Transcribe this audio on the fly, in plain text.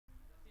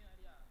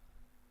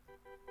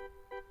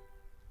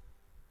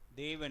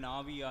தேவன்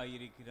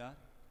ஆவியாயிருக்கிறார்.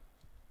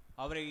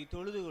 அவரை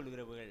தொழுது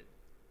கொள்கிறவர்கள்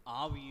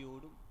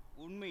ஆவியோடும்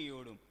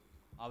உண்மையோடும்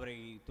அவரை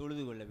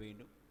தொழுது கொள்ள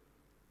வேண்டும்.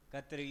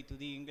 கர்த்தரை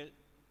துதியுங்கள்,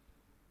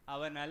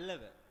 அவர்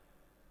நல்லவர்,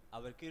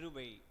 அவர்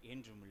கிருபை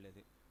என்றும்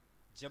உள்ளது.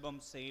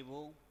 ஜெபம்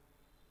செய்வோம்.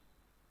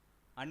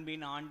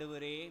 அன்பின்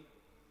ஆண்டவரே,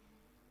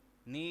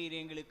 நீர்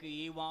எங்களுக்கு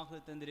ஈவாக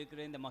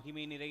தந்திருக்கிற இந்த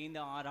மகிமை நிறைந்த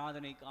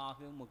ஆராதனைக்காக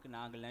உமக்கு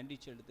நாங்கள் நன்றி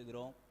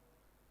செலுத்துகிறோம்.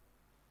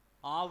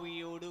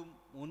 ஆவியோடும்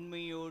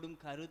உண்மையோடும்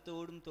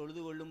கருத்தோடும்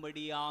தொழுது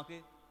கொள்ளும்படியாக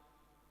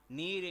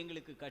நீர்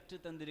எங்களுக்கு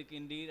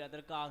கற்றுத்தந்திருக்கின்றீர்.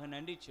 அதற்காக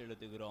நன்றி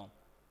செலுத்துகிறோம்.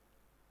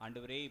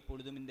 ஆண்டவரே,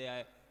 இப்பொழுதும் இந்த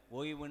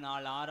ஓய்வு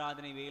நாள்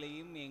ஆராதனை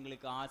வேளையும்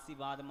எங்களுக்கு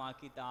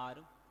ஆசீர்வாதமாக்கி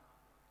தாரும்.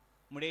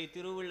 உம்முடைய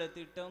திருவுள்ள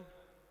திட்டம்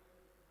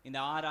இந்த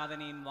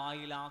ஆராதனையின்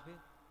வாயிலாக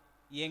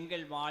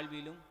எங்கள்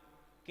வாழ்விலும்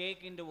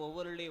கேட்கின்ற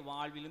ஒவ்வொருடைய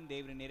வாழ்விலும்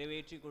தேவனை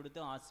நிறைவேற்றி கொடுத்து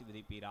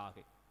ஆசீர்வதிப்பீராக.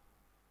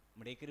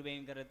 உம்முடைய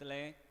கிருபையின் கரத்தில்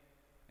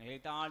எங்களை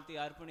தாழ்த்தி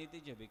அர்ப்பணித்து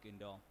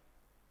ஜெபிக்கின்றோம்.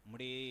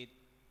 உம்முடைய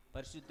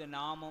பரிசுத்த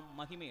நாமம்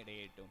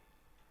மகிமையடையட்டும்.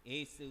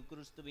 இயேசு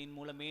கிறிஸ்துவின்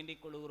மூலம்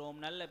வேண்டிக் கொள்கிறோம்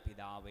நல்ல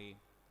பிதாவே,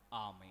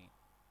 ஆமென்.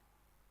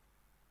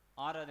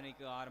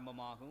 ஆராதனைக்கு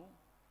ஆரம்பமாகவும்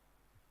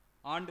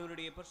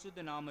ஆண்டவருடைய பரிசுத்த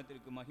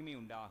நாமத்திற்கு மகிமை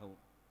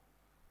உண்டாகவும்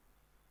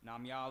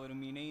நாம்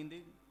யாவரும் இணைந்து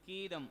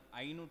கீதம்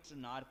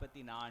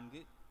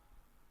 544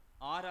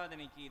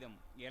 ஆராதனை கீதம்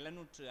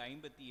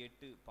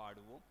 758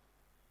 பாடுவோம்.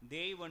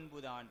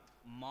 தேவன்புதான்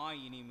மா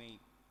இனிமை,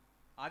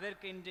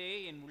 அதற்கென்றே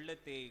என்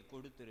உள்ளத்தை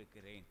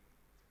கொடுத்திருக்கிறேன்.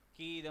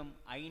 கீதம்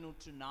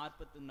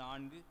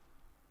 544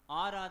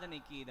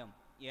 ஆராதனை கீதம்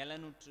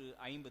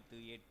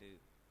 758.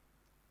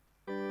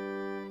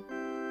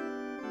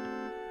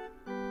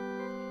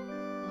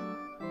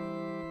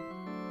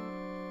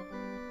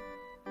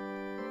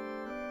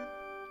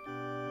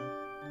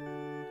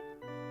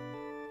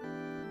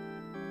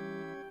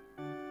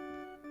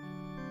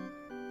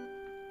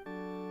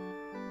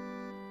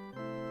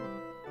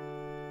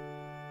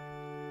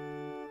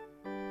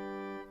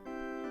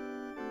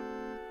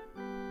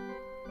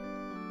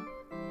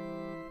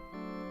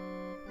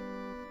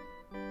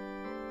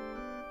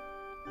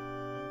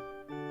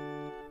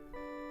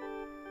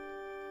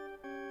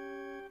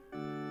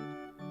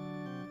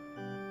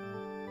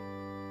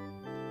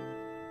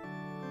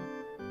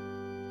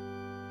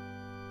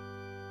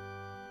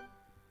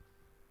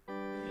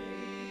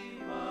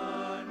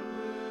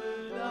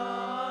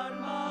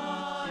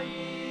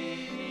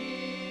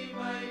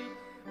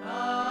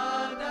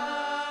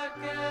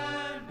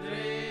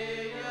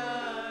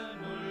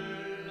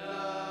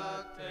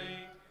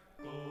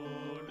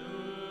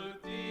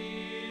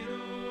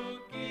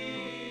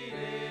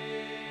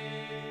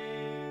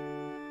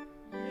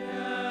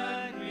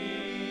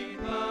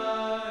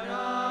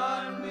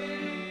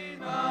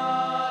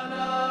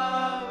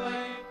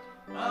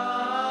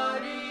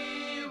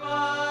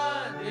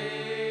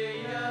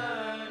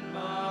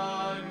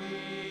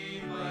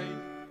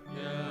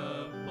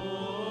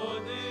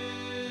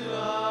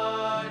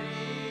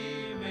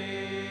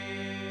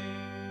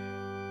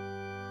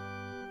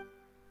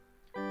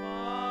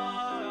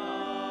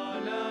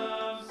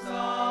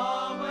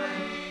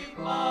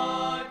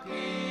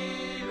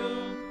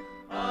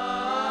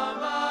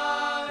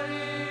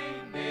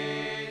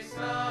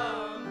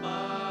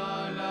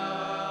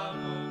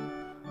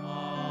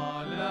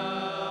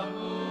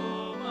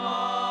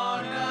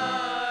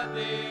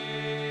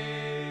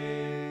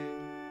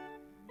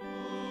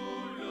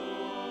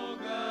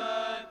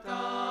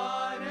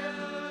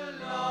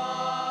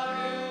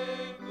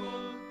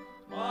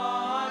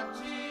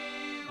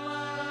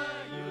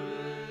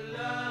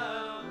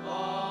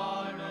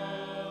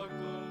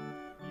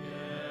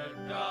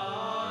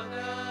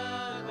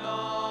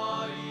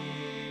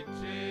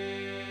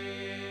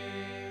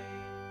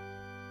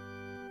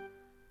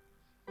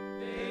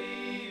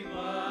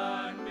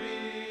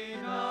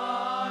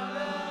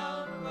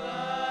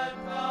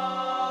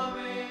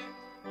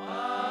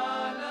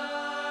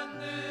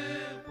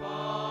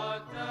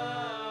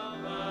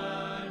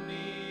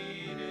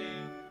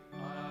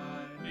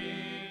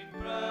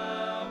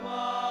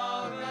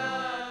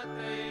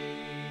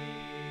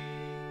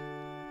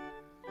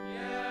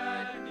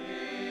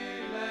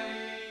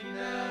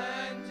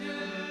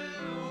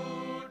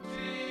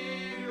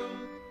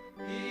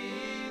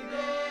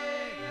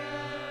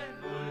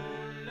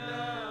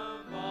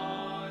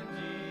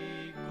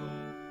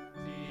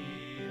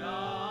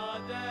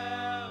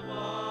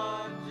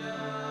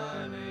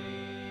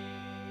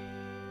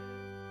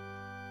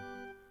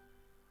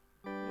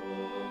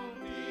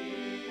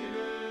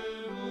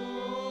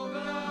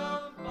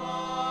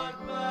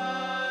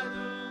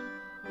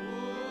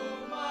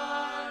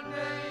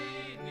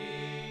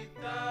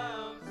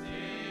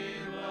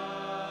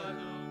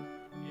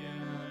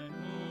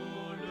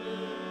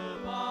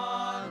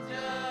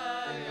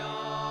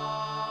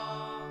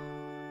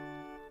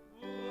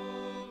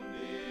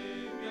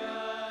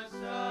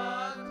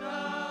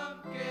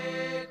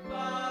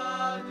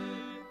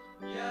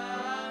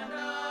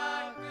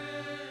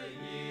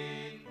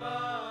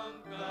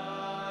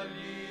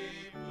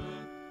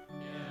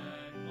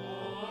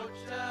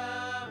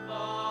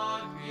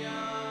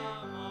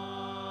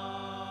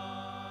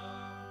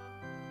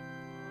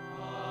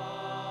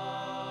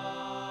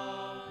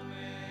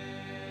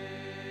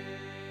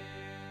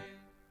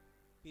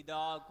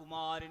 பிதா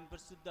குமாரன்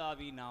பரிசுத்த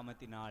ஆவியின்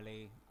நாமத்தினாலே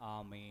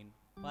ஆமேன்.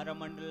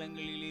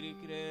 பரமண்டலங்களில்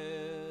இருக்கிற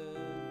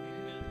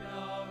எங்கள்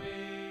பிதாவே,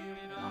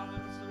 உம்முடைய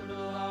நாமம்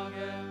பரிசுத்தப்படுவதாக,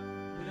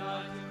 உம்முடைய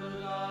ராஜ்யம்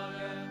வருவதாக,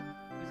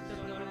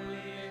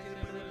 கிறிஸ்தவர்களே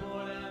செய்யப்படுவது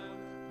போல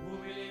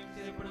பூமியிலும்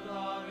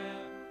செய்யப்படுவதாக.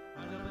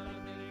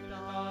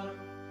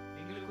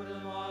 எங்களுக்கு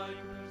உதவாய்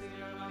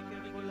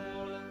மன்னிக்கிறது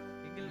போல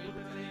எங்கள்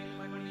குற்றங்களை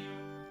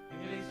மன்னியும்.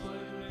 எங்களை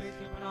சோதனையில்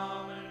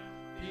பிரவேசிக்கப்படாமல்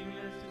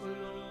தீமையில்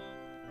கொள்ளும்.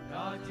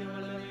 ராஜ்யம்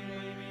வல்லமையும்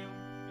மகிமையும்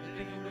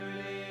என்றைக்கும்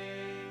உடையவரே.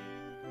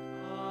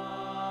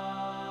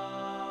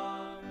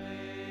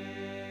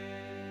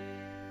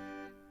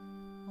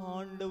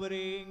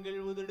 ஆண்டவரே, எங்கள்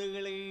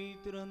உதடுகளை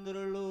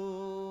திறந்தருளோ.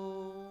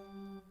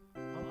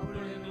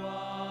 அப்பொழுது எங்கள்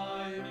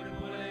வாய் உம்முடைய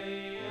புகழை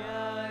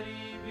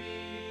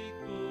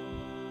அறிவிக்கும்.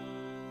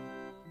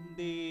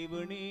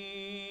 தேவனே,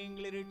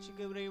 எங்களை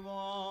ரட்சிக்க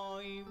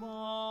விரைவாய்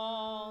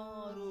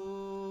வாரோ.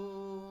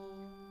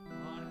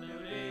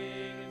 ஆண்டவரே,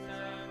 எங்கள்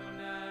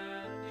சரண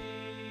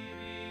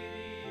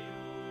தீவிரியும்.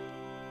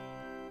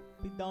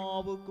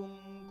 பிதாவுக்கும்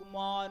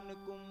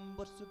குமாரனுக்கும்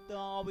பரிசுத்த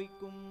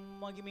ஆவிக்கும்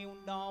மகிமை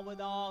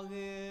உண்டாவதாக.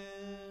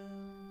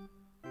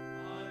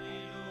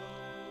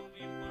 ஆதியிலும்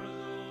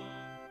இப்பொழுதும்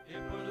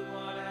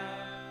எப்பொழுதுமான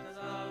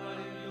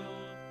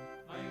சதாகாலங்களிலும்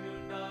மகிமை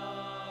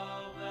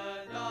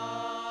உண்டாவதாக.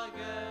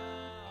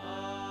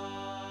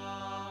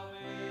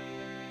 ஆமென்.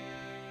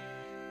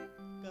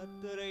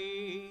 கர்த்தரை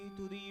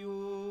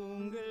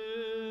துதியுங்கள்.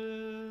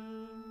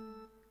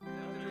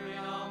 கர்த்தருடைய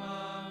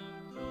நாமம்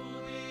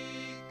துதிக்கப்படுவதாக.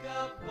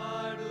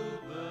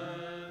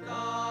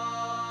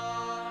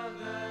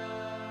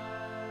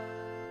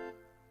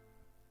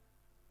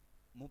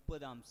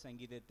 30ஆம்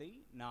சங்கீதத்தை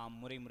நாம்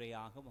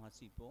முறைமுறையாக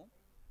வாசிப்போம்.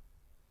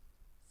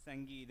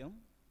 சங்கீதம்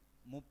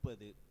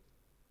 30.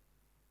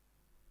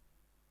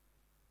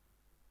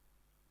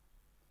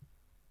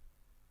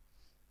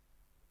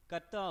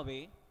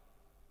 கர்த்தாவே,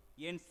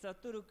 என்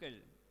சத்துருக்கள்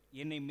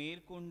என்னை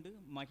மேற்கொண்டு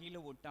மகிழ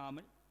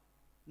ஒட்டாமல்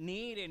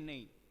நீர் என்னை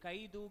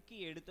கைதூக்கி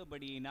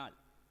எடுத்தபடியினால்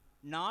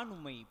நான்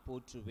உம்மை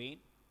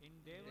போற்றுவேன். என்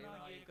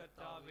தேவனாகிய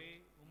கர்த்தாவே,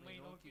 உம்மை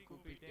நோக்கி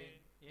கூப்பிட்டேன்,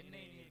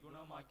 என்னை நீர்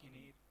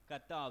குணமாக்கினீர்.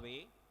 கர்த்தாவே,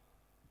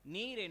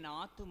 நீர் என்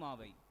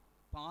ஆத்துமாவை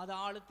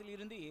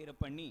பாதாளத்திலிருந்து ஏற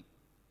பண்ணி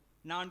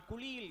நான்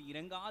குழியில்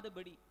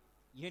இறங்காதபடி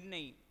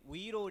என்னை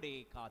உயிரோடே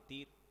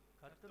காத்தீர்.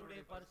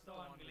 கர்த்தருடைய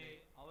பரிசுத்தவான்களே,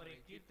 அவரை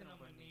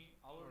கீர்த்தனம் பண்ணி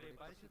அவருடைய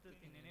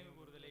பரிசுத்தத்தின் நினைவு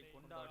கூறுதலை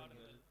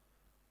கொண்டாடுங்கள்.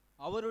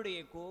 அவருடைய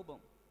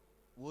கோபம்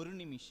ஒரு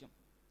நிமிஷம்,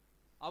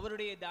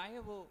 அவருடைய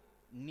தயவோ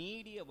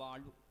நீடிய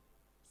வாழ்வு.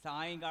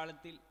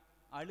 சாயங்காலத்தில்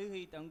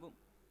அழுகை தங்கும்,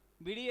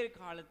 விடியற்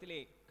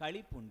காலத்திலே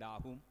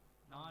களிப்புண்டாகும்.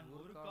 நான்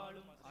ஒரு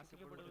காலும்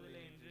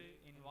அசைக்கப்படுவதில்லை என்று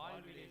என்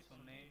வாழ்விலே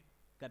சொன்னேன்.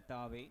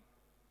 கர்த்தாவே,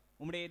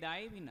 உம்முடைய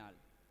தயவினால்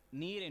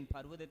நீர் என்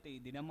பர்வதத்தை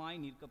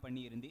திடமாய் நிற்க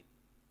பண்ணியிருந்தீர்.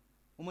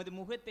 உமது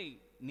முகத்தை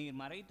நீர்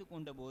மறைத்து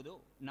கொண்ட போதோ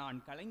நான்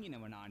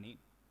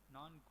கலங்கினவனானேன்.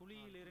 நான்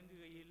குழியில்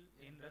இறங்குகையில்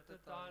என்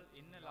இரத்தத்தால்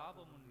என்ன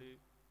லாபம் உண்டு?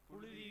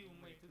 புழுதி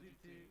உம்மை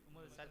துதித்து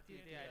உமது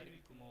சத்தியத்தை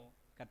அறிவிக்குமோ?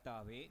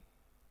 கர்த்தாவே,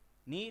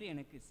 நீர்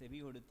எனக்கு செவி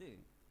கொடுத்து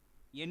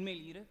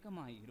என்மேல்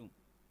இரக்கமாயிரும்.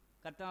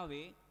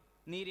 கர்த்தாவே,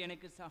 நீர்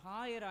எனக்கு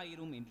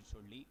சகாயராயிரும் என்று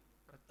சொல்லி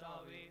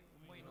கர்த்தாவே,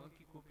 உம்மை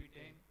நோக்கி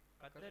கூப்பிட்டேன்,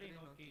 கர்த்தரை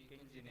நோக்கி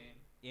கெஞ்சினேன்.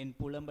 என்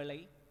புலம்பலை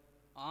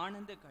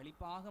ஆனந்த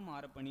களிப்பாக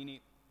மாற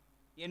பண்ணினீர்.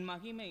 என்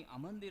மகிமை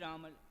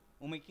அமர்ந்திராமல்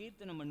உம்மை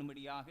கீர்த்தனம்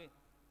பண்ணும்படியாக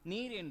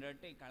நீர் என்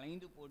இரட்டை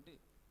களைந்து போட்டு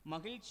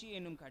மகிழ்ச்சி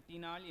என்னும்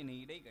கட்டினால் என்னை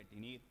இடை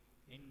கட்டினீர்.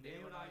 என்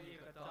தேவனாகிய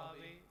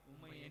கர்த்தாவே,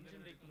 உம்மை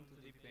என்றென்றைக்கும்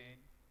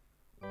துதிப்பேன்.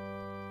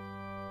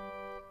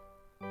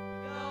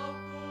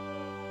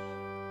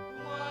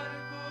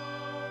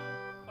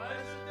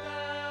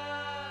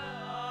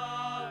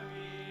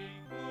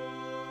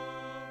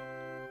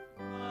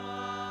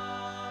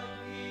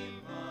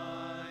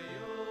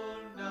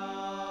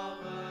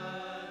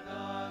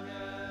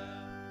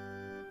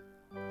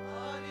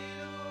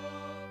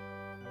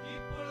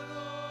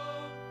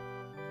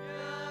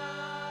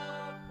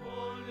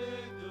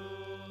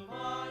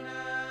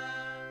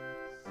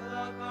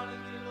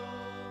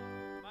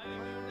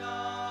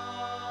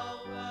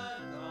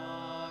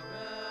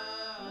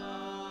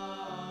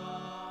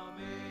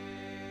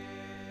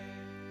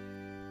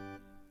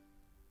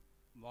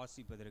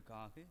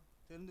 வாசிப்பதற்காக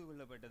தெரிந்து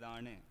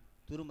கொள்ளப்பட்டதான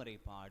திருமறை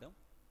பாடம்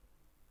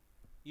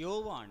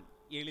யோவான்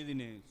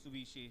எழுதின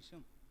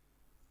சுவிசேஷம்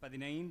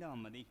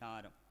 15ஆம்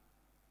அதிகாரம்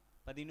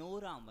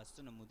 11ஆம்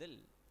வசனம் முதல்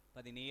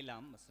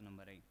 17ஆம் வசனம்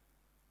வரை.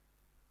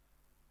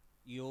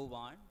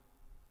 யோவான்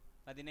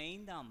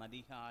 15ஆம்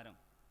அதிகாரம்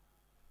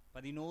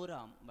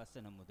 11ஆம்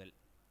வசனம் முதல்.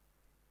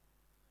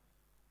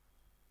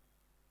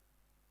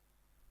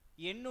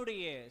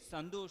 என்னுடைய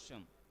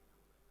சந்தோஷம்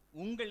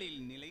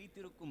உங்களில்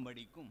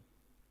நிலைத்திருக்கும்படிக்கும்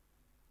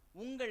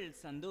உங்கள்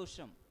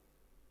சந்தோஷம்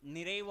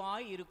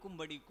நிறைவாய்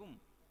இருக்கும்படிக்கும்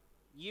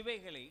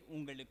இவைகளை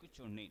உங்களுக்கு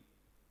சொன்னேன்.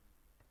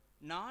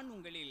 நான்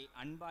உங்களில்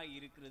அன்பாய்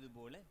இருக்கிறது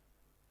போல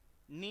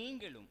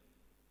நீங்களும்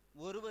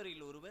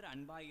ஒருவரில் ஒருவர்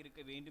அன்பாய்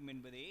இருக்க வேண்டும்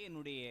என்பதே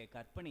என்னுடைய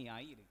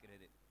கற்பனையாய்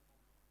இருக்கிறது.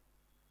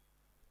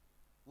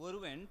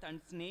 ஒருவன்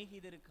தன்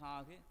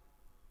சிநேகிதருக்காக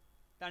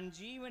தன்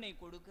ஜீவனை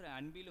கொடுக்கிற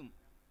அன்பிலும்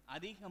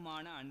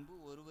அதிகமான அன்பு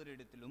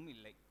ஒருவரிடத்திலும்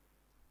இல்லை.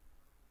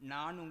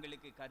 நான்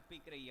உங்களுக்கு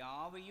கற்பிக்கிற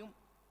யாவையும்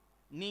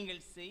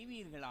நீங்கள்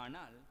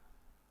செய்வீர்களானால்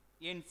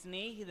என்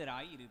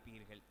சிநேகிதராய்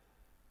இருப்பீர்கள்.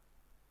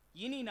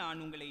 இனி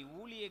நான் உங்களை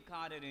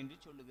ஊழியக்காரர் என்று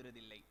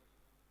சொல்லுகிறதில்லை.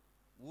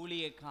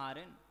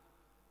 ஊழியக்காரன்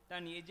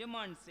தன்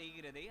எஜமான்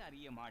செய்கிறதை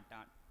அறிய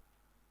மாட்டான்.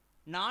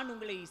 நான்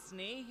உங்களை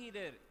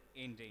சிநேகிதர்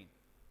என்றேன்.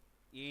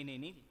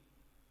 ஏனெனில்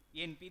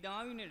என்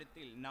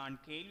பிதாவினிடத்தில் நான்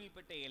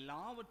கேள்விப்பட்ட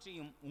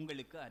எல்லாவற்றையும்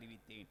உங்களுக்கு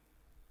அறிவித்தேன்.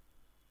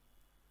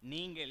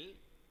 நீங்கள்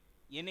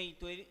என்னை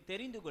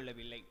தெரிந்து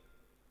கொள்ளவில்லை,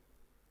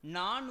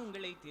 நான்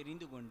உங்களை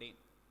தெரிந்து கொண்டேன்.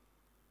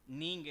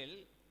 நீங்கள்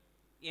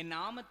என்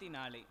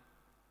நாமத்தினாலே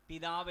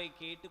பிதாவை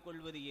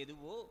கேட்டுக்கொள்வது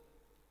எதுவோ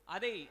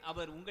அதை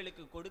அவர்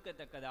உங்களுக்கு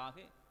கொடுக்கத்தக்கதாக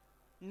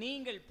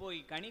நீங்கள் போய்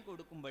கனி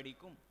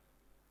கொடுக்கும்படிக்கும்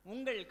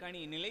உங்கள்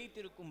கனி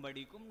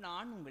நிலைத்திருக்கும்படிக்கும்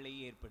நான் உங்களை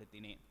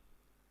ஏற்படுத்தினேன்.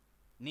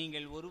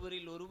 நீங்கள்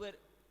ஒருவரில் ஒருவர்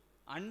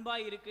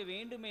அன்பாயிருக்க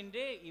வேண்டும்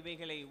என்றே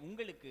இவைகளை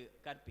உங்களுக்கு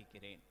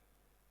கற்பிக்கிறேன்.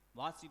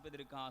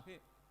 வாசிப்பதற்காக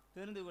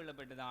தெரிந்து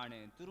கொள்ளப்பட்டதான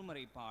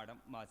திருமறை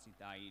பாடம்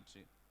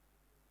வாசித்தாயிற்று.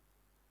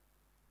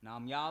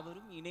 நாம்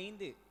யாவரும்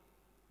இணைந்து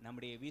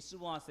நம்முடைய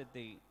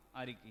விசுவாசத்தை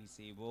அறிக்கை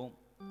செய்வோம்.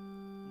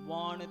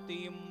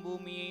 வானத்தையும்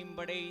பூமியையும்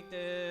படைத்த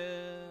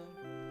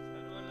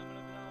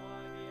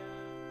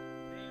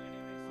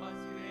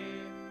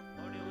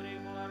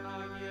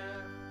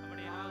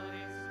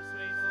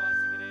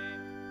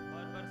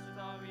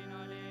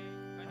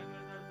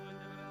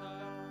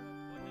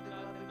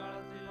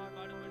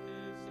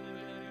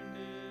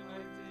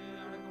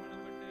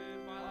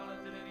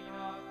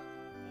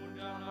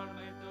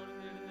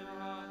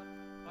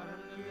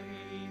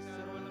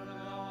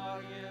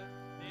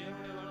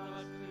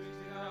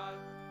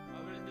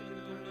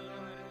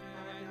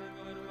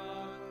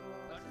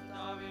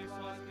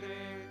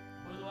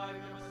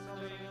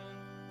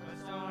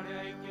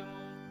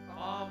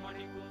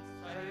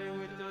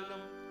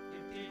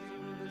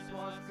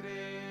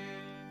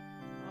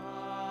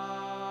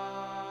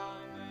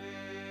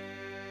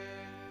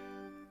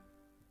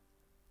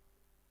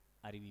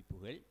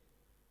அறிவிப்புகள்.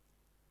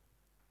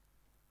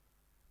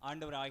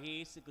 ஆண்டவராகிய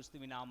இயேசு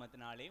கிறிஸ்துவின்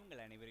நாமத்தினாலே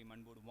உங்கள் அனைவரையும்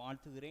அன்போடு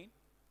வாழ்த்துகிறேன்.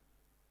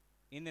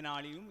 இந்த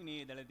நாளிலும்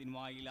இணையதளத்தின்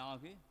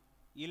வாயிலாக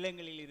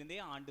இல்லங்களில் இருந்தே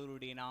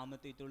ஆண்டவருடைய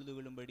நாமத்தை தொழுது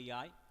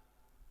கொள்ளும்படியாய்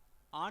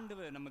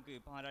ஆண்டவர் நமக்கு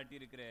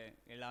பாராட்டியிருக்கிற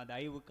எல்லா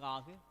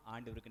தயவுக்காக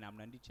ஆண்டவருக்கு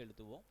நாம் நன்றி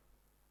செலுத்துவோம்.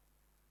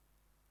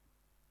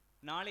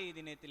 நாளைய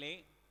தினத்திலே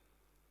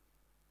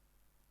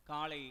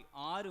காலை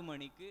 6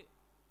 மணிக்கு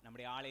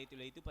நம்முடைய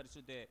ஆலயத்தில் வைத்து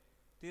பரிசுத்த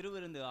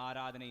திருவிருந்து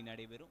ஆராதனை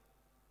நடைபெறும்.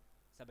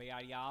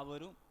 சபையார்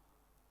யாவரும்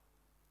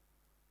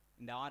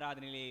இந்த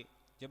ஆராதனையிலே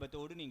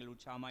ஜெபத்தோடு நீங்கள்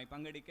உற்சாகமாய்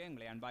பங்கெடுக்க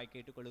உங்களை அன்பாய்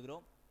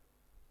கேட்டுக்கொள்கிறோம்.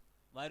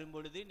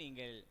 வரும்பொழுது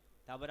நீங்கள்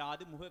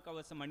தவறாது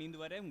முகக்கவசம் அணிந்து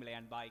வர உங்களை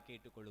அன்பாய்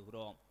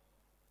கேட்டுக்கொள்கிறோம்.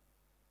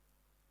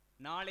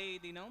 நாளைய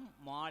தினம்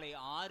மாலை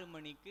 6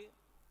 மணிக்கு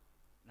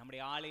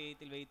நம்முடைய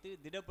ஆலயத்தில் வைத்து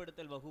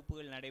திடப்படுத்தல்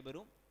வகுப்புகள்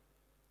நடைபெறும்.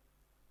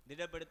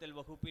 திடப்படுத்தல்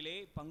வகுப்பிலே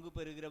பங்கு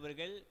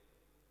பெறுகிறவர்கள்,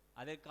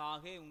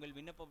 அதற்காக உங்கள்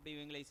விண்ணப்ப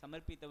படிவங்களை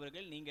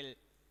சமர்ப்பித்தவர்கள், நீங்கள்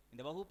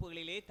இந்த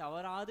வகுப்புகளிலே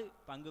தவறாது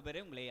பங்கு பெற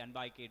உங்களை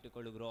அன்பாய்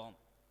கேட்டுக்கொள்கிறோம்.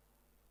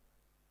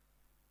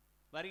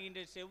 வருகின்ற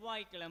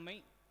செவ்வாய்க்கிழமை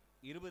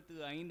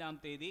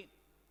 25ஆம் தேதி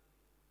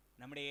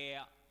நம்முடைய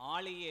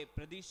ஆலய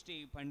பிரதிஷ்டை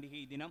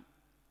பண்டிகை தினம்.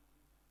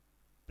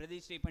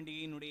 பிரதிஷ்டை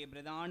பண்டிகையினுடைய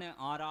பிரதான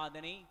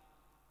ஆராதனை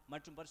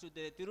மற்றும்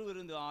பரிசுத்த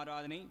திருவிருந்து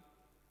ஆராதனை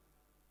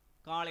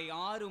காலை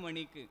 6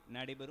 மணிக்கு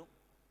நடைபெறும்.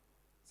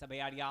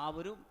 சபையார்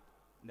யாவரும்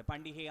இந்த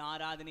பண்டிகை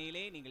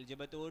ஆராதனையிலே நீங்கள்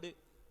ஜெபத்தோடு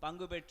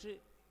பங்கு பெற்று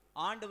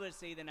ஆண்டவர்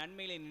செய்த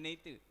நன்மைகளை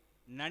நினைத்து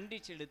நன்றி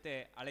செலுத்த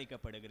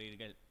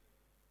அழைக்கப்படுகிறீர்கள்.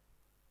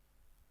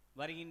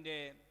 வருகின்ற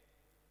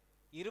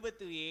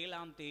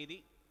 27ஆம் தேதி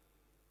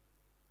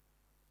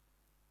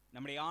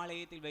நம்முடைய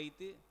ஆலயத்தில்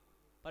வைத்து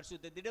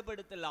பரிசுத்த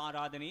திடப்படுத்தல்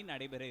ஆராதனை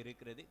நடைபெற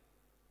இருக்கிறது.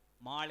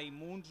 மாலை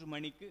 3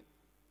 மணிக்கு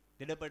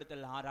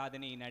திடப்படுத்தல்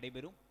ஆராதனை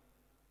நடைபெறும்.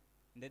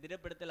 இந்த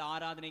திடப்படுத்தல்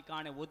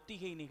ஆராதனைக்கான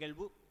ஒத்திகை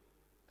நிகழ்வு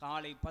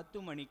காலை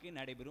 10 மணிக்கு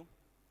நடைபெறும்.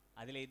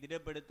 அதிலே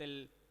திடப்படுத்தல்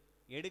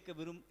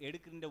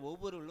எடுக்கின்ற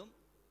ஒவ்வொருவரும்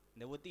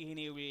இந்த ஒத்திகை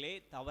நிகழ்விலே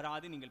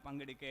தவறாது நீங்கள்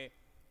பங்கெடுக்க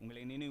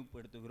உங்களை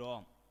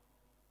நினைவுபடுத்துகிறோம்.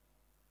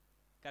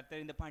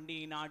 கர்த்தர் இந்த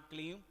பண்டிகை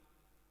நாட்களையும்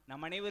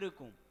நம்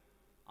அனைவருக்கும்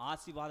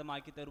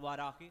ஆசீர்வாதமாக்கி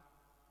தருவாராக.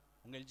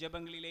 உங்கள்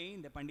ஜெபங்களிலே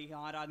இந்த பண்டிகை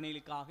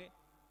ஆராதனைகளுக்காக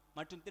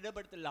மற்றும்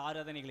திடப்படுத்தல்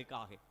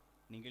ஆராதனைகளுக்காக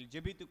நீங்கள்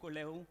ஜெபித்துக்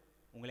கொள்ளவும்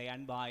உங்களை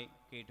அன்பாய்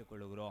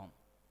கேட்டுக்கொள்கிறோம்.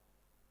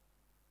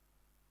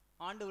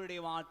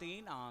 ஆண்டவருடைய வார்த்தையை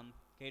நாம்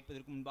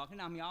கேட்பதற்கு முன்பாக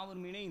நாம்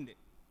யாவரும் இணைந்து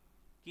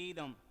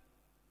கீதம்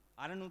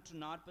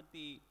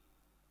 646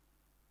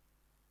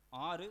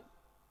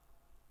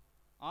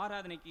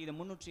 ஆராதனை கீதம்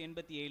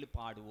 387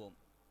 பாடுவோம்.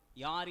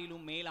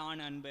 யாரிலும் மேலான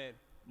அன்பர்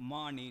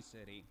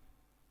மானேசரே.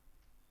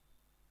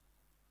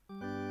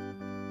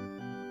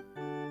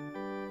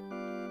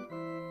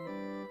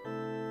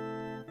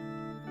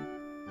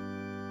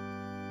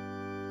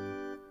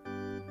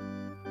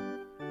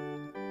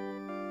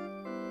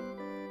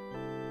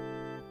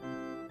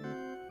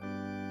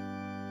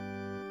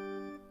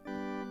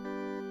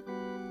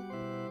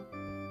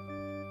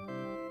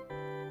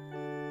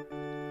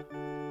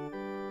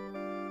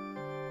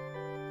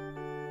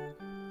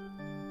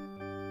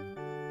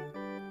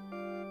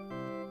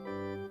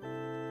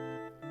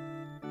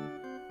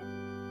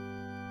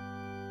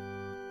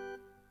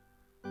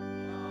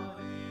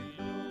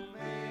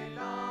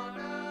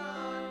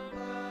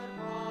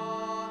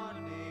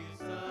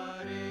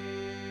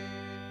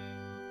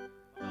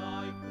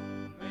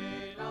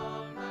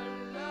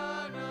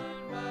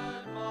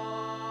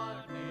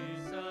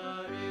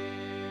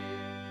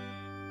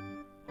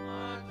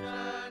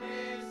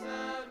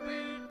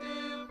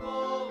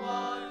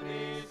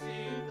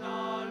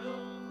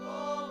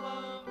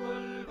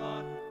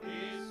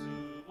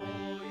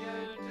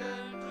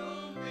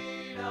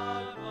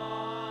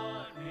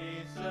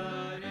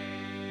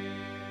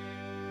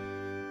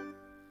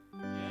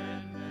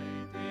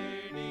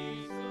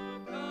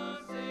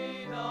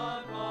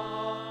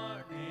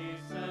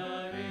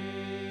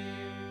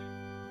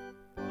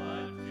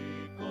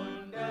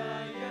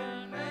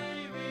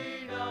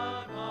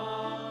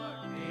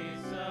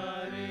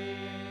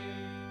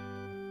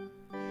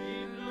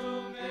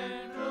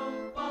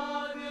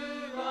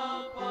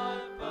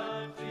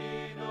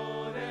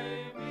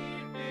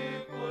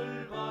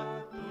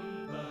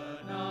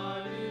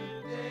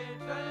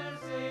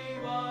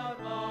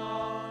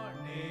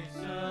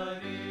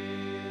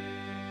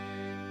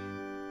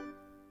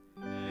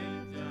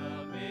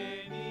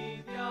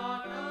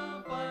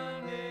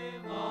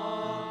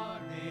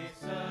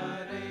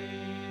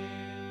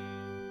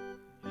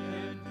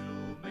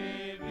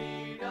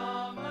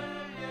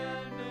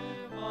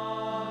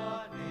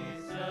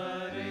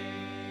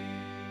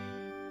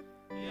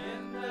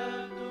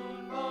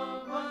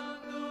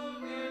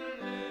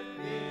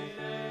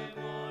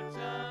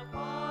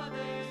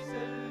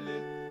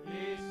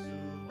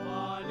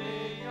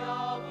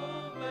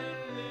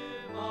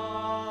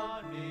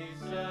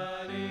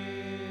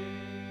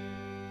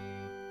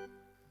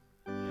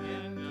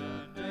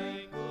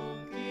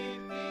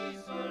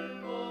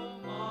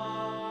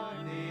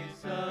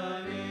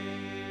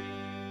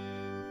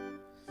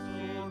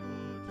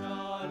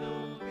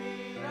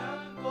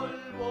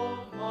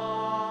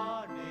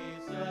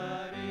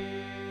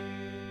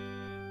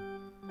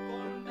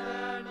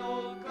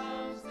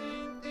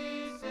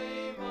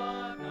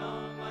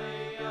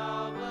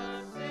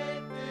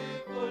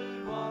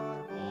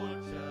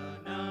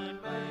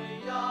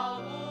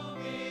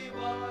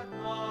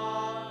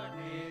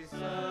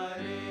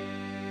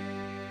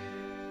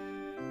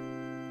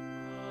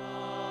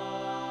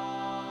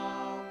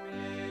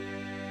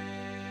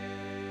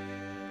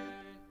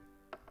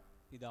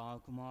 பிதா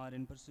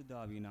குமாரன் பரிசுத்த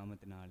ஆவியின்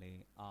நாமத்தினாலே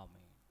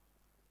ஆமென்.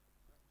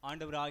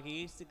 ஆண்டவராகிய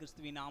இயேசு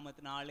கிறிஸ்துவின்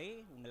நாமத்தினாலே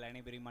உங்கள்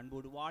அனைவரையும்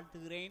அன்போடு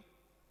வாழ்த்துகிறேன்.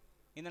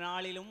 இந்த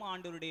நாளிலும்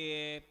ஆண்டவருடைய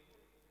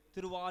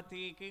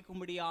திருவார்த்தையை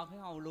கேட்கும்படியாக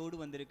அவளோடு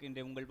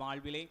வந்திருக்கின்ற உங்கள்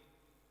வாழ்விலே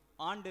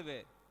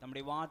ஆண்டவர்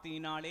தம்முடைய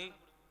வார்த்தையினாலே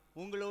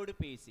உங்களோடு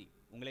பேசி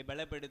உங்களை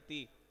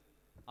பலப்படுத்தி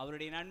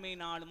அவருடைய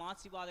நன்மையினாலும்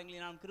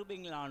ஆசீர்வாதங்களினாலும்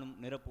கிருபைகளினாலும்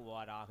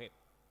நிரப்புவாராக.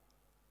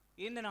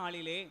 இந்த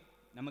நாளிலே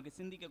நமக்கு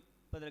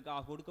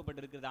சிந்திப்பதற்காக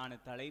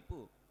கொடுக்கப்பட்டிருக்கிறதான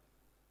தலைப்பு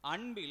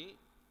அன்பில்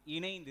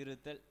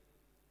இணைந்திருத்தல்.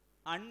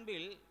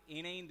 அன்பில்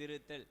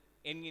இணைந்திருத்தல்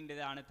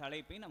என்கின்றதான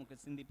தலைப்பை நமக்கு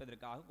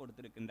சிந்திப்பதற்காக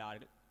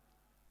கொடுத்திருக்கின்றார்கள்.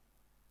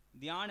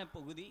 தியான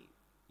பகுதி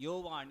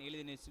யோவான்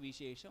எழுதின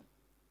சுவிசேஷம்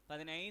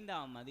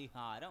 15ஆம்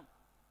அதிகாரம்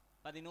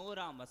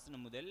 11ஆம்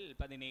வசனம் முதல்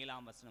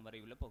 17ஆம் வசனம்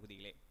வரை உள்ள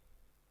பகுதிகளே.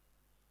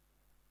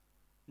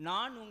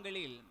 நான்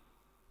உங்களில்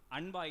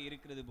அன்பாய்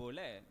இருக்கிறது போல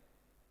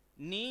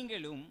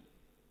நீங்களும்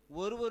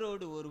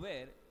ஒருவரோடு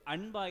ஒருவர்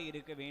அன்பாய்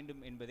இருக்க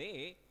வேண்டும் என்பதே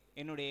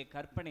என்னுடைய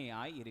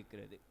கற்பனையாய்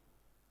இருக்கிறது.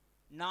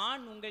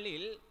 நான்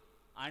உங்களில்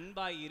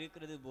அன்பாய்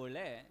இருக்கிறது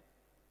போல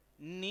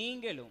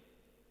நீங்களும்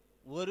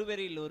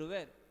ஒருவரில்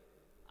ஒருவர்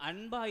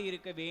அன்பாய்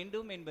இருக்க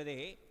வேண்டும் என்பதே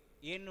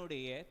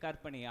என்னுடைய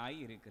கற்பனையாய்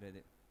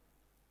இருக்கிறது.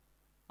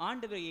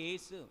 ஆண்டவர்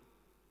இயேசு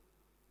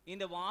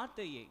இந்த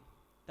வார்த்தையை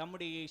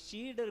தம்முடைய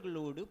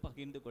சீடர்களோடு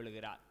பகிர்ந்து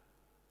கொள்கிறார்.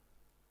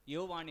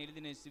 யோவான்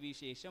எழுதின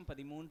சுவிசேஷம்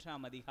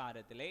 13ஆம்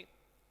அதிகாரத்திலே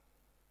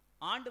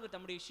ஆண்டவர்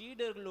தம்முடைய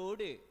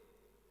சீடர்களோடு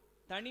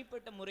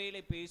தனிப்பட்ட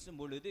முறையில் பேசும்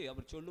பொழுது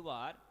அவர்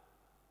சொல்லுவார்,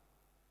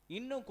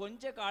 இன்னும்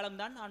கொஞ்ச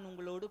காலம்தான் நான்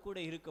உங்களோடு கூட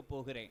இருக்க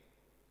போகிறேன்,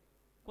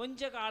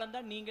 கொஞ்ச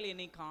காலம்தான் நீங்கள்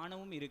என்னை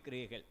காணவும்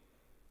இருக்கிறீர்கள்.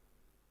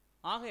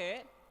 ஆக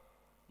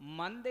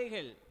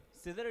மந்தைகள்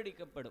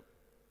சிதறடிக்கப்படும்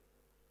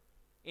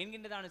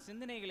என்கின்றதான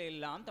சிந்தனைகளை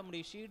எல்லாம்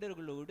தம்முடைய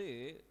சீடர்களோடு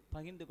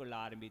பகிர்ந்து கொள்ள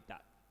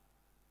ஆரம்பித்தார்.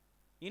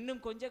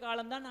 இன்னும் கொஞ்ச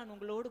காலம்தான் நான்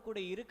உங்களோடு கூட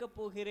இருக்க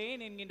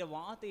போகிறேன் என்கின்ற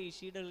வார்த்தையை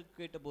சீடர்கள்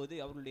கேட்டபோது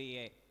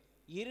அவர்களுடைய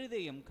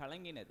இருதயம்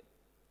கலங்கினது.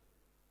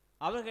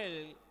 அவர்கள்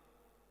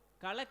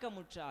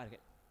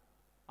கலக்கமுற்றார்கள்.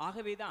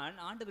 ஆகவேதான்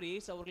ஆண்டவர்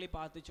இயேசு அவர்களை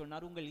பார்த்து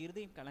சொன்னார், உங்கள்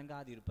இருதயம்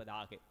கலங்காது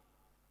இருப்பதாக,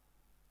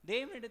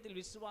 தேவனிடத்தில்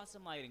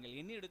விசுவாசமாயிருங்கள்,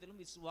 என்னிடத்திலும்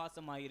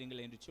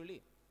விசுவாசமாயிருங்கள் என்று சொல்லி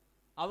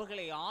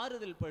அவர்களை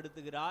ஆறுதல்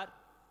படுத்துகிறார்,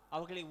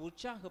 அவர்களை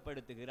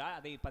உற்சாகப்படுத்துகிறார்.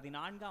 அதை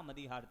 14ஆம்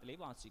அதிகாரத்திலே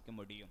வாசிக்க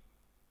முடியும்.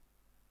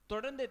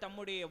 தொடர்ந்து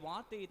தம்முடைய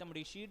வார்த்தையை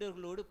தம்முடைய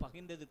சீடர்களோடு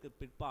பகிர்ந்ததுக்கு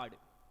பிற்பாடு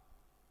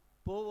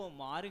போவோம்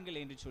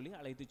மாறுங்கள் என்று சொல்லி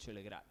அழைத்து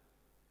செல்கிறார்.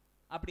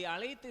 அப்படி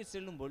அழைத்து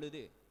செல்லும்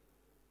பொழுது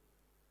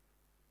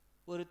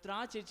ஒரு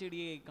திராட்சை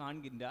செடியை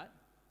காண்கின்றார்.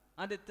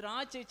 அந்த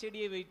திராட்சை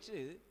செடியை வைத்து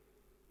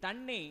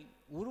தன்னை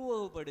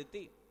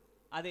உருவகப்படுத்தி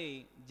அதை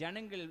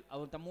ஜனங்கள்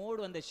அவர்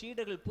தம்மோடு அந்த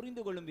சீடர்கள்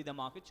புரிந்து கொள்ளும்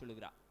விதமாக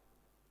சொல்லுகிறார்,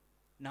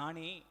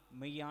 நானே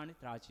மெய்யான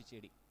திராட்சை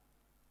செடி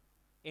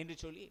என்று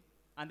சொல்லி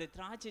அந்த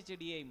திராட்சை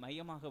செடியை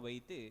மையமாக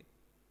வைத்து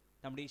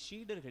தம்முடைய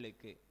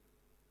சீடர்களுக்கு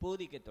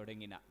போதிக்க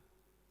தொடங்கினார்.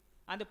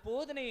 அந்த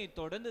போதனையை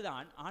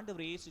தொடர்ந்துதான்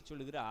ஆண்டவர் இயேசு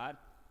சொல்லுகிறார்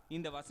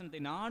இந்த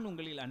வசனத்தை, நான்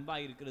உங்களில்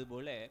அன்பாய் இருக்கிறது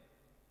போல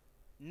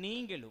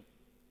நீங்களும்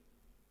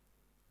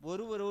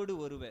ஒருவரோடு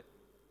ஒருவர்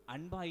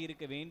அன்பாய்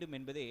இருக்க வேண்டும்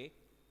என்பதே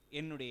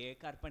என்னுடைய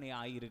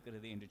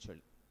கற்பனையாயிருக்கிறது என்று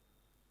சொல்லி,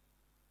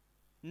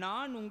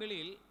 நான்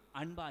உங்களில்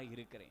அன்பாய்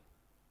இருக்கிறேன்.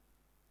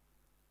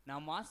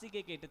 நாம்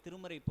வாசிக்க கேட்ட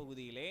திருமறை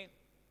பகுதியிலே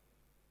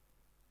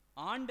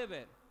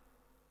ஆண்டவர்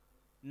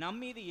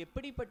நம்மீது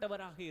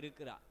எப்படிப்பட்டவராக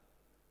இருக்கிறார்,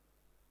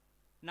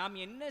 நாம்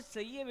என்ன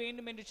செய்ய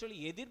வேண்டும் என்று சொல்லி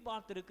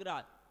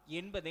எதிர்பார்த்திருக்கிறார்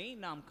என்பதை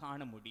நாம்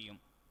காண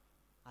முடியும்.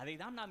 அதை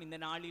தான் நாம் இந்த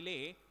நாளிலே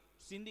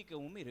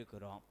சிந்திக்கவும்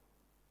இருக்கிறோம்.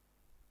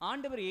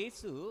 ஆண்டவர்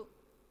இயேசு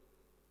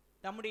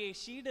தம்முடைய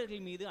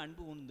சீடர்கள் மீது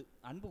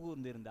அன்பு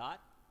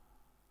கூர்ந்திருந்தார்.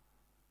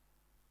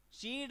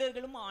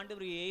 சீடர்களும்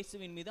ஆண்டவர்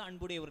இயேசுவின் மீது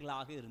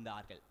அன்புடையவர்களாக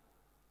இருந்தார்கள்.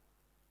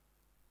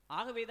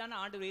 ஆகவேதான்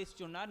ஆண்டவர் இயேசு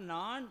சொன்னார்,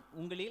 நான்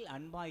உங்களில்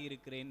அன்பாய்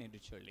இருக்கிறேன் என்று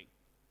சொல்லி.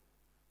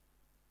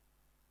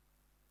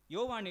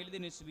 யோவான்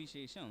எழுதின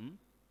சுவிசேஷம்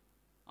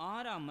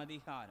 6ஆம்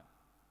அதிகாரம்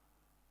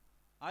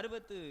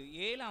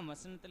 67ஆம்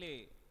வசனத்திலே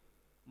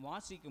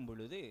வாசிக்கும்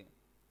பொழுது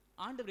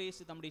ஆண்டவர்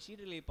இயேசு தம்முடைய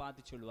சீடர்களை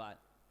பார்த்து சொல்வார்,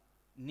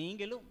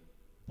 நீங்களும்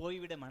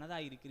போய்விட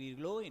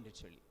மனதாயிருக்கிறீர்களோ என்று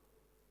சொல்லி.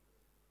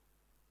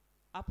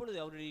 அப்பொழுது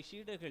அவருடைய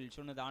சீடர்கள்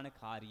சொன்னதான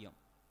காரியம்,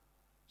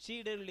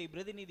 சீடர்களுடைய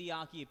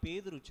பிரதிநிதியாகிய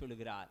பேதுரு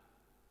சொல்லுகிறார்,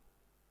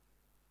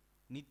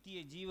 நித்திய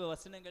ஜீவ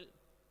வசனங்கள்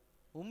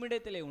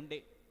உம்மிடத்திலே உண்டே,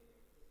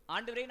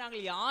 ஆண்டவரே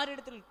நாங்கள்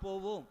யாரிடத்தில்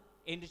போவோம்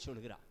என்று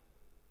சொல்கிறார்,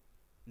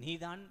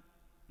 நீதான்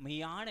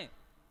மெய்யான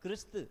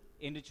கிறிஸ்து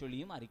என்று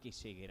சொல்லியும் அறிக்கை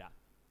செய்கிறார்.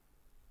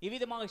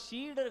 இவ்விதமாக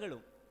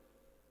சீடர்களும்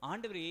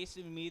ஆண்டவர்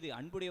இயேசுவின் மீது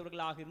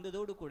அன்புடையவர்களாக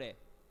இருந்ததோடு கூட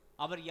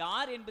அவர்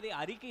யார் என்பதை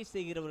அறிக்கை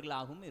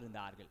செய்கிறவர்களாகவும்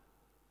இருந்தார்கள்.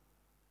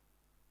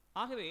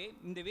 ஆகவே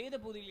இந்த வேத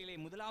பகுதிகளிலே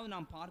முதலாவது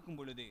நாம் பார்க்கும்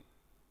பொழுது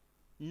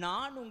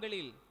நான்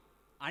உங்களில்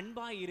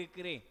அன்பாய்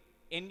இருக்கிறேன்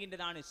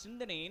என்கின்றதான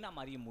சிந்தனையை நாம்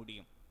அறிய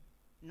முடியும்.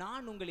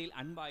 நான் உங்களில்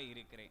அன்பாய்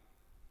இருக்கிறேன்.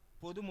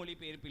 பொது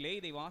மொழிபெயர்ப்பிலே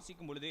இதை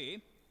வாசிக்கும் பொழுது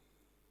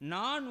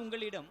நான்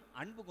உங்களிடம்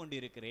அன்பு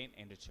கொண்டிருக்கிறேன்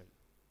என்று சொல்.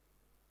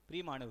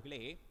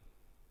 பிரியமானவர்களே,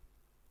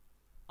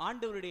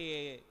 ஆண்டவருடைய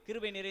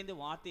கிருபை நிறைந்த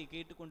வார்த்தையை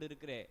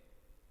கேட்டுக்கொண்டிருக்கிற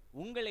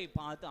உங்களை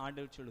பார்த்து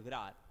ஆண்டவர்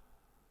சொல்கிறார்,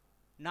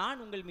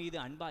 நான் உங்கள் மீது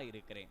அன்பாய்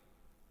இருக்கிறேன்,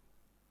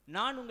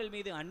 நான் உங்கள்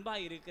மீது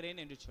அன்பாய் இருக்கிறேன்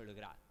என்று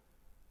சொல்கிறார்.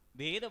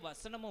 வேத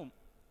வசனமும்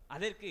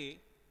அதற்கு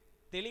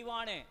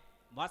தெளிவான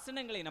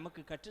வசனங்களை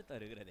நமக்கு கற்றுத்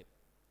தருகிறது.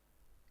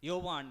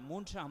 யோவான்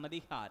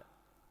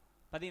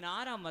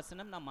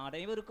 3:16 நம்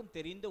அனைவருக்கும்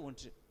தெரிந்த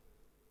ஒன்று.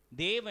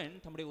 தேவன்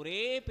தம்முடைய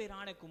ஒரே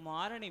பேரான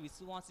குமாரனை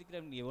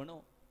விசுவாசிக்கிறவன் எவனோ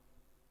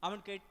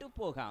அவன் கெட்டு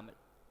போகாமல்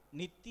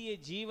நித்திய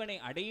ஜீவனை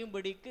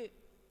அடையும்படிக்கு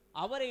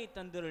அவரை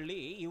தந்தருளி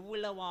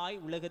இவ்வளவாய்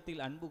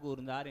உலகத்தில் அன்பு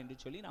கூர்ந்தார் என்று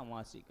சொல்லி நாம்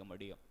வாசிக்க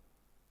முடியும்.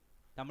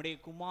 தம்முடைய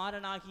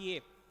குமாரனாகிய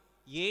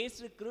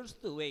இயேசு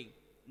கிறிஸ்துவை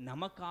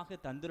நமக்காக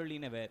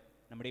தந்தருளினவர்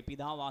நம்முடைய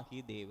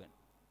பிதாவாகிய தேவன்.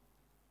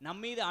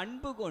 நம்மீது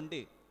அன்பு கொண்டு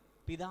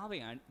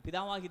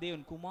பிதாவாகிய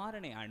தேவன்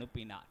குமாரனை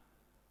அனுப்பினார்.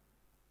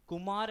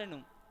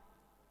 குமாரனும்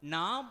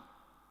நாம்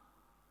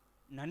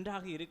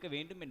நன்றாக இருக்க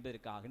வேண்டும்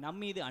என்பதற்காக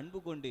நம்மீது அன்பு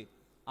கொண்டு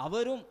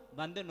அவரும்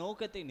வந்த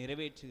நோக்கத்தை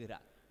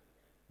நிறைவேற்றுகிறார்.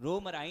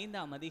 ரோமர்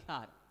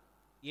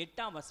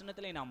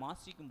 5:8 நாம்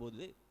வாசிக்கும்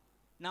போது,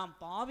 நாம்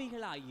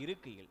பாவிகளாய்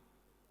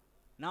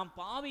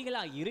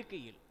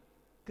இருக்கையில்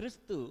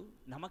கிறிஸ்து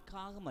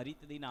நமக்காக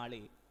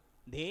மரித்ததினாலே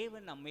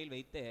தேவன் நம்மேல்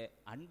வைத்த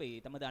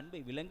தமது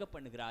அன்பை விளங்க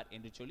பண்ணுகிறார்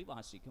என்று சொல்லி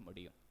வாசிக்க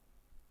முடியும்.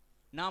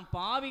 நாம்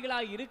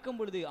பாவிகளாய் இருக்கும்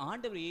பொழுது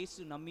ஆண்டவர் இயேசு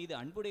நம்மீது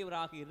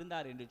அன்புடையவராக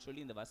இருந்தார் என்று சொல்லி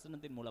இந்த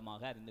வசனத்தின்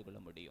மூலமாக அறிந்து கொள்ள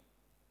முடியும்.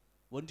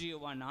 1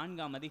 யோவான்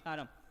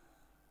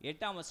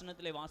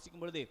 4:8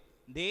 வாசிக்கும் பொழுது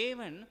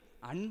தேவன்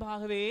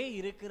அன்பாகவே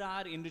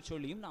இருக்கிறார் என்று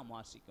சொல்லியும் நாம்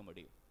வாசிக்க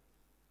முடியும்.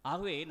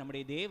 ஆகவே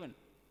நம்முடைய தேவன்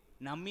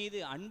நம்மீது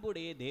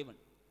அன்புடைய தேவன்.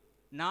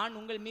 நான்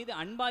உங்கள் மீது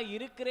அன்பாய்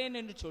இருக்கிறேன்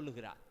என்று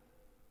சொல்லுகிறார்.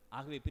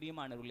 ஆகவே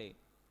பிரியமானவர்களே,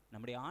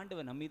 நம்முடைய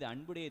ஆண்டவர் நம்மீது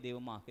அன்புடைய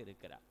தெய்வமாக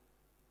இருக்கிறார்.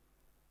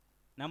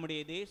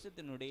 நம்முடைய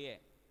தேசத்தினுடைய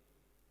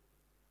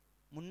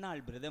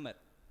முன்னாள் பிரதமர்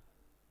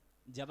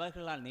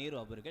ஜவஹர்லால் நேரு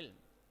அவர்கள்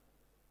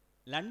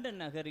லண்டன்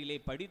நகரிலே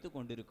படித்து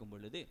கொண்டிருக்கும்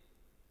பொழுது,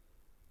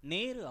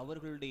 நேரு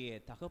அவர்களுடைய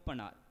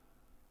தகப்பனார்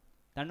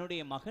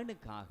தன்னுடைய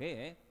மகனுக்காக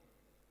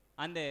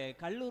அந்த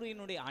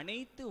கல்லூரியினுடைய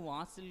அனைத்து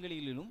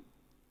வாசல்களிலும்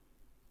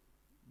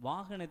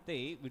வாகனத்தை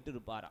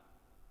விட்டிருப்பாராம்.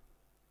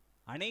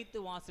 அனைத்து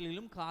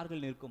வாசலிலும்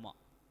கார்கள் நிற்குமா.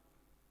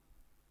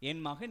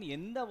 என் மகன்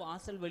எந்த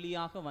வாசல்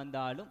வழியாக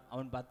வந்தாலும்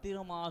அவன்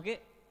பத்திரமாக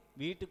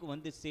வீட்டுக்கு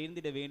வந்து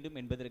சேர்ந்திட வேண்டும்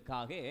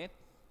என்பதற்காக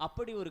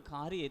அப்படி ஒரு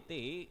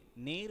காரியத்தை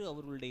நேரு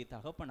அவர்களுடைய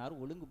தகப்பனார்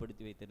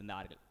ஒழுங்குபடுத்தி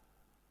வைத்திருந்தார்கள்.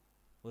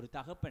 ஒரு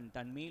தகப்பன்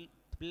தன் மேல்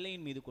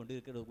பிள்ளையின் மீது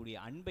கொண்டிருக்கக்கூடிய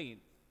அன்பை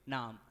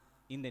நாம்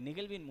இந்த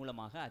நிகழ்வின்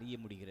மூலமாக அறிய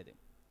முடிகிறது.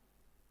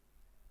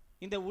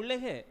 இந்த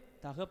உலக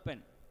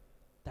தகப்பன்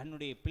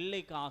தன்னுடைய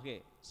பிள்ளைக்காக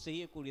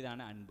செய்யக்கூடியதான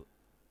அன்பு.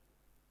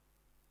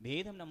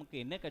 வேதம் நமக்கு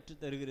என்ன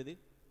கற்றுத் தருகிறது?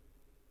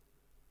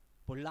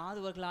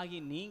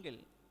 பொல்லாதவர்களாகிய நீங்கள்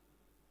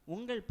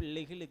உங்கள்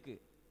பிள்ளைகளுக்கு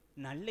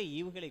நல்ல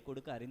ஈவுகளை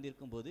கொடுக்க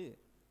அறிந்திருக்கும் போது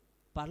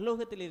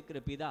பரலோகத்தில் இருக்கிற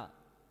பிதா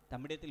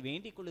தம்மிடத்தில்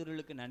வேண்டிக்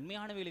கொள்ளுவர்களுக்கு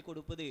நன்மையானவைகளை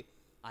கொடுப்பது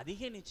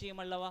அதிக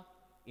நிச்சயம் அல்லவா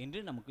என்று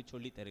நமக்கு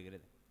சொல்லி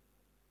தருகிறது.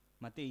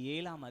 மத்தேயு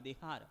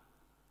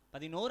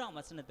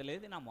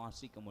 7:11 நாம்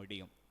வாசிக்க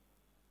முடியும்.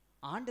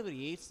 ஆண்டவர்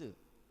இயேசு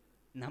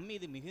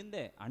நம்மீது மிகுந்த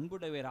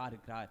அன்புடையவராக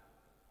இருக்கிறார்.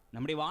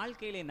 நம்முடைய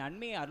வாழ்க்கையிலே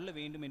நன்மையை அருள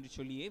வேண்டும் என்று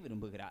சொல்லியே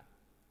விரும்புகிறார்.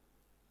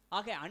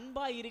 ஆக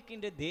அன்பாய்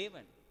இருக்கின்ற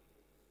தேவன்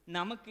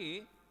நமக்கு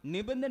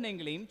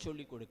நிபந்தனைகளையும்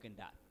சொல்லிக்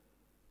கொடுக்கின்றார்.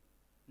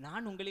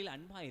 நான் உங்களில்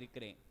அன்பாய்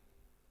இருக்கிறேன்.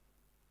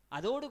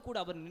 அதோடு கூட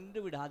அவர் நின்று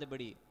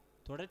விடாதபடி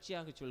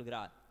தொடர்ச்சியாக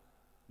சொல்கிறார்,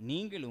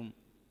 நீங்களும்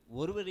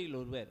ஒருவரில்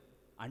ஒருவர்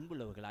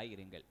அன்புள்ளவர்களாய்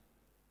இருங்கள்.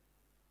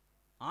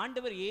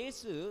 ஆண்டவர்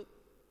இயேசு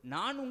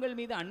நான் உங்கள்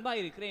மீது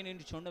அன்பாய் இருக்கிறேன்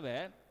என்று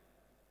சொன்னவர்,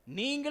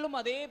 நீங்களும்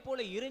அதே போல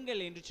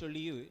இருங்கள் என்று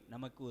சொல்லி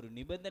நமக்கு ஒரு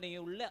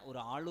நிபந்தனையுள்ள ஒரு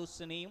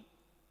ஆலோசனையும்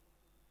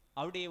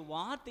அவருடைய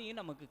வார்த்தையும்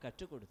நமக்கு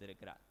கற்றுக்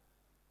கொடுத்திருக்கிறார்.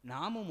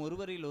 நாமும்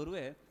ஒருவரில்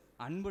ஒருவர்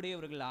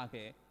அன்புடையவர்களாக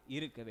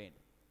இருக்க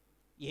வேண்டும்.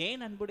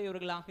 ஏன்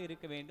அன்புடையவர்களாக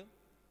இருக்க வேண்டும்?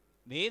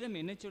 வேதம்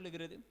என்ன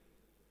சொல்லுகிறது?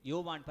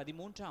 யோவான்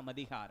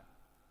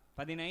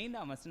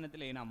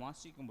 13:15 நாம்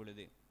வாசிக்கும்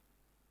பொழுது,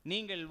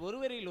 நீங்கள்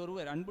ஒருவரில்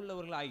ஒருவர்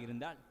அன்புள்ளவர்களாக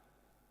இருந்தால்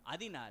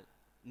அதனால்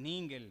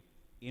நீங்கள்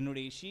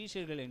என்னுடைய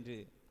சீஷர்கள் என்று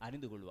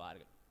அறிந்து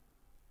கொள்வார்கள்.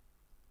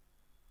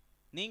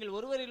 நீங்கள்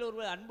ஒருவரில்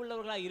ஒருவர்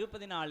அன்புள்ளவர்களாக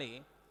இருப்பதினாலே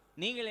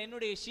நீங்கள்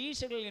என்னுடைய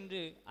சீஷர்கள்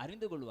என்று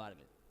அறிந்து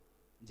கொள்வார்கள்,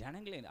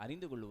 ஜனங்களை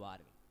அறிந்து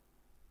கொள்வார்கள்.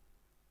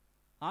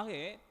 ஆக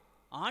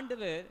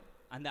ஆண்டவர்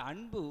அந்த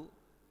அன்பு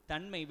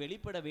தன்மை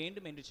வெளிப்பட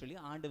வேண்டும் என்று சொல்லி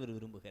ஆண்டவர்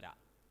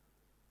விரும்புகிறார்.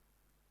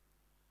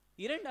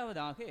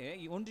 இரண்டாவதாக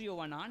 1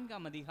 யோவான்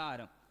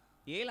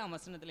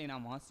 4:7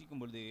 நாம்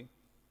வாசிக்கும் பொழுது,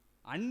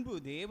 அன்பு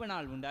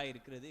தேவனால்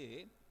உண்டாயிருக்கிறது,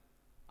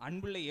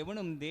 அன்புள்ள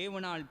எவனும்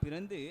தேவனால்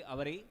பிறந்து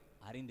அவரை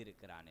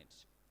அறிந்திருக்கிறான் என்று.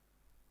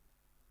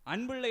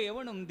 அன்புள்ள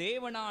எவனும்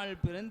தேவனால்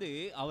பிறந்து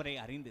அவரை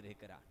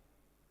அறிந்திருக்கிறான்.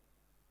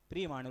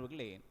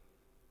 பிரியமானவர்களே,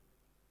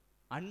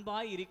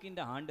 அன்பாய்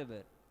இருக்கின்ற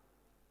ஆண்டவர்,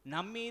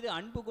 நம்மீது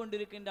அன்பு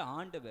கொண்டிருக்கின்ற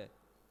ஆண்டவர்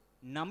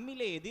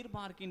நம்மிலே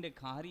எதிர்பார்க்கின்ற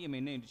காரியம்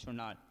என்ன என்று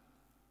சொன்னால்,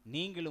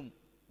 நீங்களும்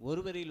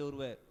ஒருவரில்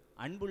ஒருவர்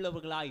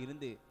அன்புள்ளவர்களாய்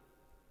இருந்து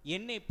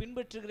என்னை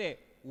பின்பற்றுகிற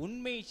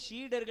உண்மை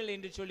சீடர்கள்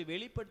என்று சொல்லி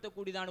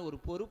வெளிப்படுத்தக்கூடியதான ஒரு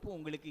பொறுப்பு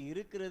உங்களுக்கு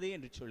இருக்கிறது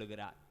என்று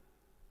சொல்லுகிறார்.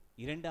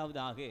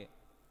 இரண்டாவதாக,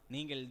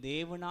 நீங்கள்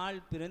தேவனால்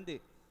பிறந்து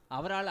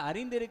அவரால்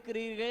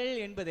அறிந்திருக்கிறீர்கள்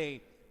என்பதை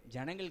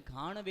ஜனங்கள்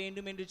காண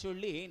வேண்டும் என்று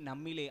சொல்லி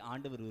நம்மிலே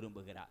ஆண்டவர்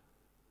விரும்புகிறார்.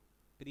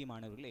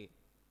 பிரியமானவர்களே,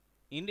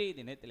 இன்றைய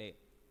தினத்திலே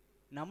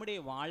நம்முடைய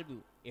வாழ்வு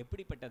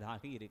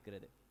எப்படிப்பட்டதாக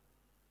இருக்கிறது?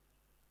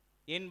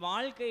 என்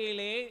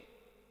வாழ்க்கையிலே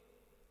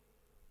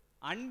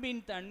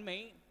அன்பின் தன்மை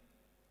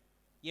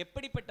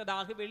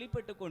எப்படிப்பட்டதாக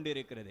வெளிப்பட்டு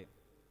கொண்டிருக்கிறது?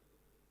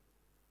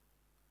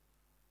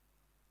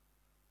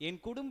 என்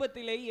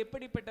குடும்பத்திலே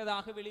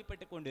எப்படிப்பட்டதாக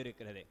வெளிப்பட்டு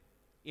கொண்டிருக்கிறது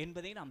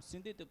என்பதை நாம்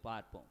சிந்தித்து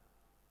பார்ப்போம்.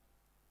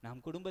 நாம்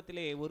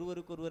குடும்பத்திலே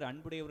ஒருவருக்கொருவர்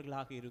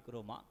அன்புடையவர்களாக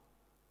இருக்கிறோமா?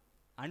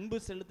 அன்பு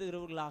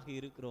செலுத்துகிறவர்களாக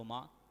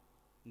இருக்கிறோமா?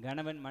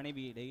 கணவன்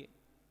மனைவியிடையே,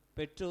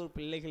 பெற்றோர்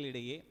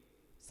பிள்ளைகளிடையே,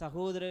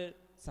 சகோதரர்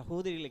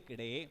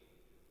சகோதரிகளுக்கிடையே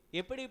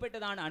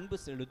எப்படிப்பட்டதான அன்பு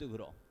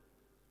செலுத்துகிறோம்?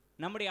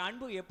 நம்முடைய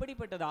அன்பு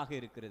எப்படிப்பட்டதாக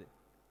இருக்கிறது?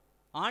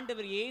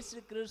 ஆண்டவர் இயேசு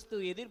கிறிஸ்து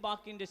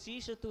எதிர்பார்க்கின்ற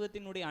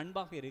சீஷத்துவத்தினுடைய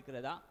அன்பாக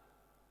இருக்கிறதா?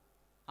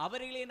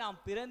 அவரிலே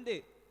நாம் பிறந்து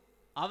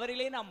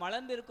அவரிலே நாம்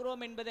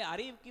வளர்ந்திருக்கிறோம் என்பதை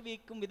அறிவிக்க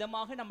வைக்கும்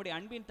விதமாக நம்முடைய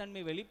அன்பின்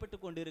தன்மை வெளிப்பட்டு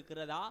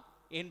கொண்டிருக்கிறதா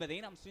என்பதை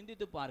நாம்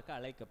சிந்தித்து பார்க்க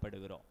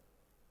அழைக்கப்படுகிறோம்.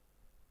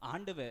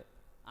 ஆண்டவர்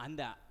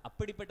அந்த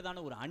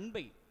அப்படிப்பட்டதான ஒரு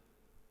அன்பை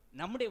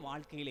நம்முடைய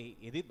வாழ்க்கையிலே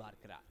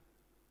எதிர்பார்க்கிறார்.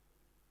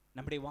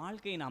 நம்முடைய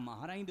வாழ்க்கையை நாம்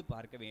ஆராய்ந்து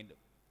பார்க்க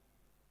வேண்டும்.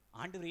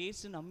 ஆண்டவர்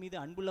இயேசு நம் மீது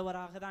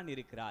அன்புள்ளவராக தான்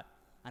இருக்கிறார்.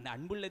 அந்த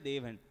அன்புள்ள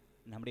தேவன்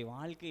நம்முடைய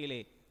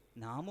வாழ்க்கையிலே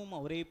நாமும்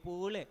அவரை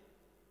போல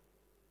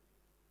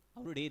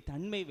அவருடைய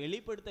தன்மை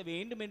வெளிப்படுத்த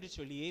வேண்டும் என்று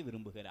சொல்லியே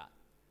விரும்புகிறார்.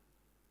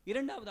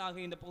 இரண்டாவதாக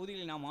இந்த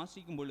பகுதியில் நாம்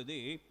வாசிக்கும் பொழுது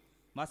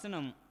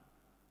வசனம்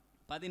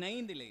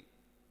 15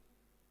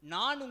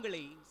 நான்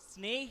உங்களை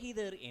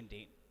சிநேகிதர்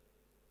என்றேன்.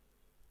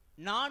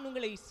 நான்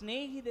உங்களை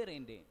சிநேகிதர்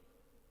என்றேன்.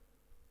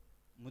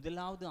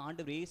 முதலாவது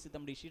ஆண்டவர் இயேசு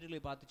தம்முடைய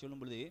சீடர்களை பார்த்து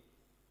சொல்லும் பொழுது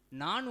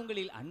நான்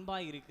உங்களில்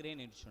அன்பாய்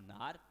இருக்கிறேன் என்று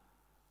சொன்னார்.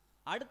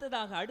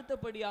 அடுத்ததாக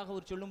அடுத்தபடியாக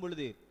அவர் சொல்லும்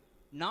பொழுது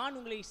நான்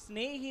உங்களை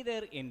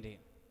சிநேகிதர்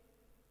என்றேன்.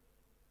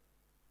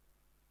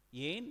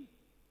 ஏன்?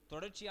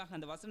 தொடர்ச்சியாக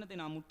அந்த வசனத்தை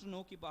நாம் உற்று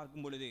நோக்கி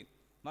பார்க்கும் பொழுது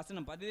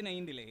வசனம்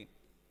 15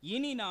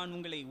 இனி நான்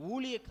உங்களை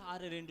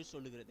ஊழியக்காரர் என்று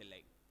சொல்லுகிறதில்லை.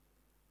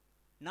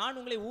 நான்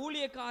உங்களை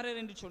ஊழியக்காரர்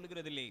என்று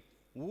சொல்லுகிறதில்லை.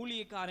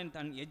 ஊழியக்காரன்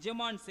தன்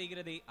எஜமான்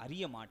செய்கிறதை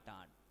அறிய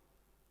மாட்டான்.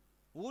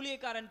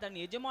 ஊழியக்காரன் தன்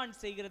எஜமான்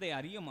செய்கிறதை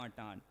அறிய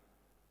மாட்டான்.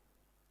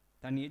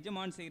 தன்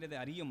எஜமான் செய்கிறதை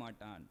அறிய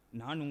மாட்டான்.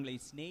 நான் உங்களை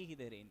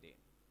சிநேகிதர்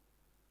என்றேன்.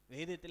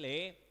 வேதத்திலே,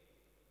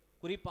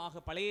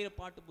 குறிப்பாக பழைய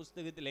ஏற்பாட்டு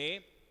புஸ்தகத்திலே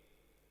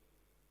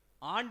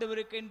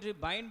ஆண்டவருக்கென்று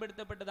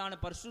பயன்படுத்தப்பட்டதான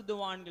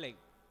பரிசுத்தவான்களை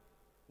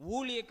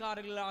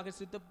ஊழியக்காரர்களாக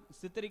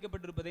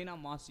சித்தரிக்கப்பட்டிருப்பதை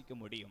நாம் வாசிக்க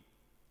முடியும்.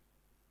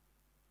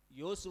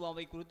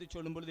 யோசுவாவை குறித்து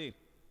சொல்லும் பொழுது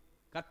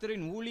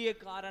கர்த்தரின்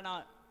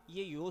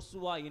ஊழியக்காரனாகிய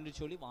யோசுவா என்று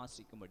சொல்லி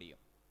வாசிக்க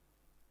முடியும்.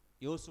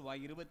 யோசுவா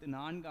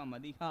 24ஆம்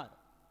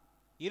அதிகாரம்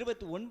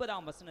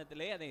 29ஆம்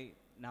வசனத்திலே அதை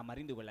நாம்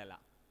அறிந்து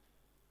கொள்ளலாம்.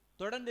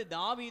 தொடர்ந்து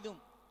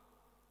தாவீதும்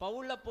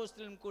பவுல்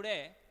அப்போஸ்தலனும் கூட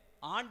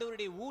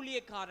ஆண்டவருடைய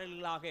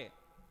ஊழியக்காரர்களாக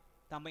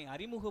தம்மை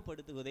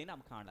அறிமுகப்படுத்துவதை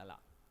நாம்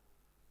காணலாம்.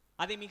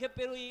 அதை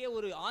மிகப்பெரிய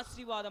ஒரு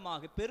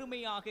ஆசீர்வாதமாக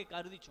பெருமையாக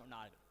கருதி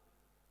சொன்னார்கள்.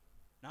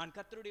 நான்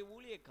கர்த்தருடைய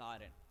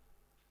ஊழியக்காரன்.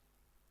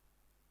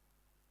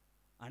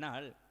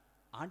 ஆனால்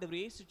ஆண்டவர்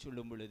இயேசு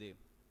சொல்லும் பொழுது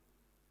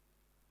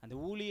அந்த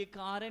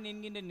ஊழியக்காரன்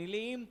என்கின்ற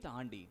நிலையும்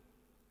தாண்டி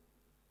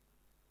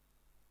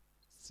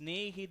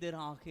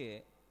சிநேகிதராக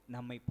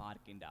நம்மை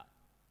பார்க்கின்றார்.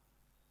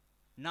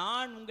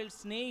 நான் உங்கள்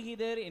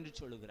சிநேகிதர் என்று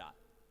சொல்லுகிறார்.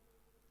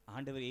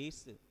 ஆண்டவர்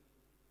இயேசு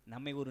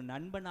நம்மை ஒரு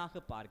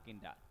நண்பனாக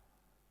பார்க்கின்றார்.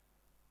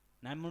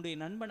 நம்முடைய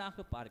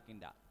நண்பனாக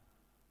பார்க்கின்றார்.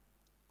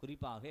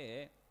 குறிப்பாக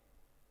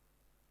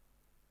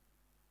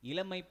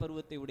இளமை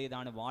பருவத்தை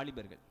உடையதான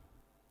வாலிபர்கள்,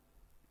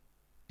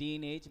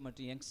 டீனேஜ்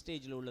மற்றும் யங்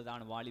ஸ்டேஜில்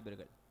உள்ளதான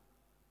வாலிபர்கள்,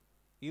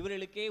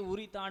 இவர்களுக்கே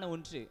உரித்தான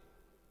ஒன்று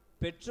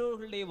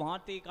பெற்றோர்களுடைய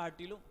வார்த்தை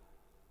காட்டிலும்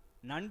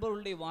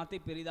நண்பர்களுடைய வார்த்தை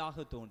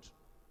பெரிதாக தோன்றும்.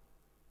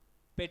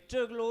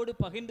 பெற்றோர்களோடு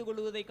பகிர்ந்து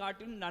கொள்வதை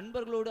காட்டிலும்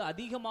நண்பர்களோடு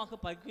அதிகமாக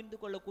பகிர்ந்து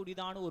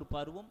கொள்ளக்கூடியதான ஒரு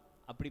பருவம்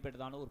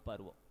அப்படிப்பட்டதான ஒரு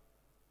பருவம்.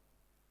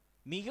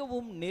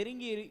 மிகவும்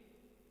நெருங்கி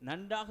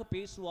நன்றாக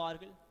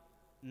பேசுவார்கள்,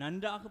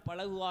 நன்றாக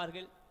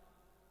பழகுவார்கள்,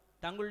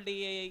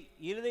 தங்களுடைய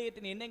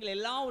இருதயத்தின் எண்ணங்கள்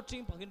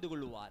எல்லாவற்றையும் பகிர்ந்து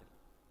கொள்வார்கள்.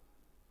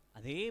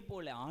 அதே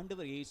போல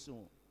ஆண்டவர்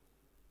இயேசுவும்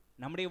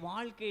நம்முடைய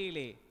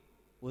வாழ்க்கையிலே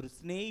ஒரு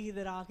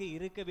சிநேகிதராக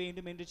இருக்க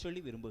வேண்டும் என்று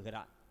சொல்லி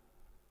விரும்புகிறார்.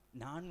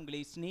 நான்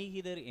உங்களை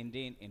சிநேகிதர்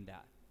என்றேன்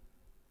என்றார்.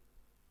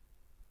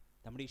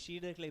 தம்முடைய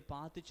சீடர்களை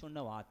பார்த்து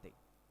சொன்ன வார்த்தை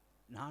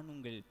நான்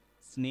உங்கள்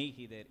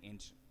சிநேகிதர்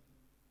என்று.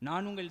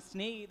 நான் உங்கள்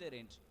சிநேகிதர்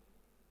என்று.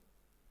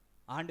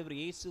 ஆண்டவர்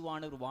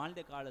இயேசுவானவர்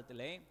வாழ்ந்த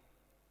காலத்திலே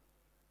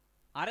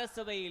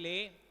அரசவையிலே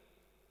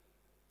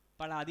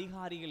பல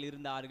அதிகாரிகள்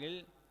இருந்தார்கள்,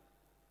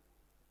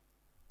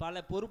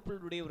 பல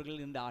பொறுப்புடையவர்கள்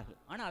இருந்தார்கள்.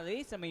 ஆனால் அதே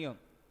சமயம்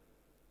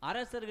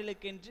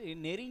அரசர்களுக்கென்று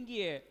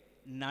நெருங்கிய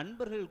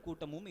நண்பர்கள்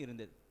கூட்டமும்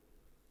இருந்தது.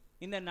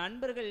 இந்த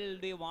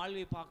நண்பர்களுடைய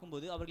வாழ்வை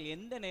பார்க்கும்போது அவர்கள்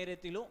எந்த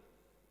நேரத்திலும்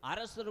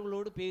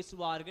அரசர்களோடு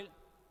பேசுவார்கள்,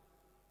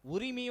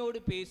 உரிமையோடு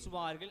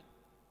பேசுவார்கள்,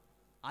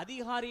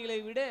 அதிகாரிகளை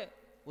விட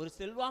ஒரு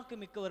செல்வாக்கு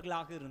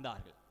மிக்கவர்களாக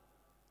இருந்தார்கள்.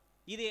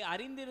 இதை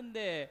அறிந்திருந்த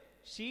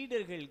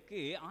சீடர்களுக்கு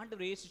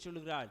ஆண்டவர் இயேசு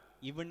சொல்லுகிறார்,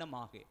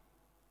 இவ்வண்ணமாக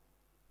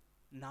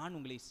நான்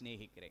உங்களை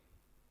சிநேகிக்கிறேன்.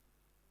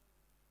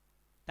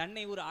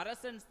 தன்னை ஒரு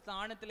அரசன்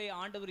ஸ்தானத்திலே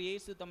ஆண்டவர்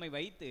இயேசு தம்மை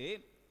வைத்து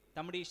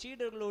தம்முடைய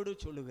சீடர்களோடு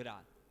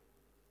சொல்லுகிறார்,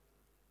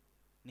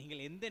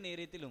 நீங்கள் எந்த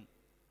நேரத்திலும்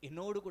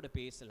என்னோடு கூட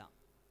பேசலாம்,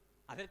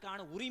 அதற்கான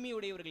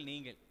உரிமையுடையவர்கள்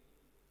நீங்கள்.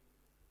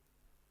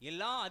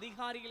 எல்லா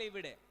அதிகாரிகளை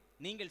விட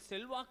நீங்கள்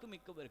செல்வாக்கு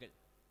மிக்கவர்கள்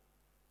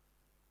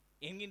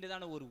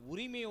என்கின்றதான ஒரு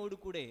உரிமையோடு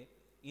கூட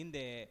இந்த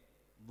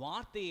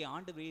வார்த்தையை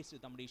ஆண்டவர்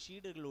இயேசு தம்முடைய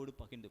சீடர்களோடு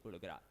பகிர்ந்து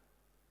கொள்கிறார்.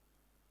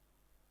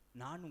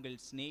 நான்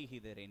உங்கள்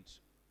சிநேகிதர் என்று.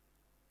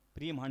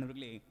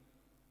 பிரியமானவர்களே,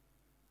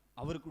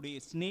 அவருடைய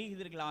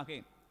சிநேகிதர்களாக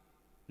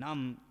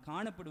நாம்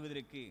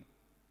காணப்படுவதற்கு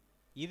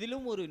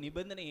இதிலும் ஒரு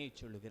நிபந்தனையை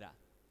சொல்லுகிறார்.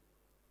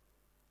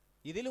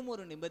 இதிலும்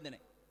ஒரு நிபந்தனை.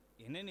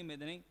 என்ன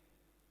நிபந்தனை?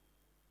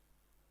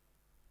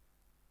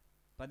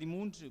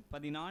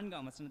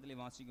 13-14 வசனத்திலே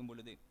வாசிக்கும்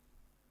பொழுது,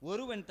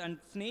 ஒருவன் தன்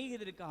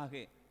சிநேகிதருக்காக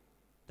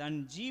தன்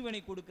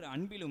ஜீவனை கொடுக்கிற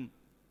அன்பிலும்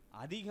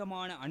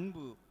அதிகமான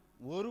அன்பு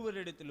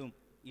ஒருவரிடத்திலும்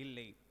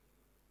இல்லை.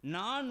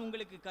 நான்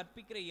உங்களுக்கு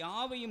கற்பிக்கிற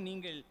யாவையும்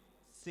நீங்கள்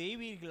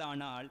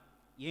செய்வீர்களானால்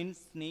என்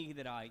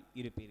சிநேகிதராய்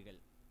இருப்பீர்கள்.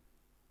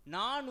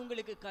 நான்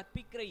உங்களுக்கு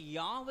கற்பிக்கிற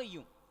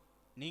யாவையும்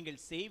நீங்கள்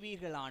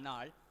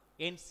செய்வீர்களானால்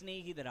என்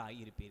சிநேகிதராய்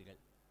இருப்பீர்கள்.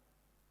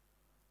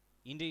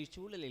 இன்றைய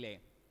சூழலிலே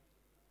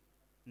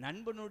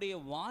நண்பனுடைய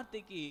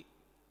வார்த்தைக்கு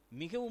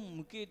மிகவும்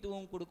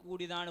முக்கியத்துவம்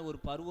கொடுக்கக்கூடியதான ஒரு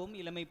பருவம்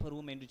இளமை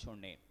பருவம் என்று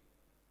சொன்னேன்.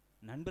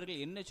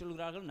 நண்பர்கள் என்ன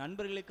சொல்கிறார்கள்?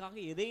 நண்பர்களுக்காக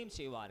எதையும்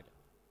செய்வார்கள்.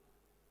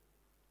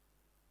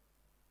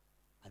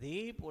 அதே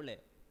போல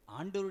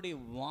ஆண்டவருடைய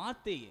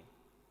வார்த்தையை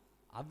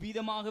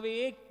அவ்விதமாகவே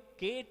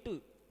கேட்டு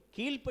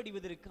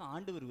கீழ்ப்படிவதற்கு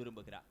ஆண்டவர்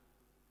விரும்புகிறார்.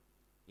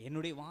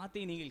 என்னுடைய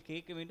வார்த்தையை நீங்கள்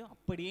கேட்க வேண்டும்,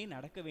 அப்படியே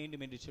நடக்க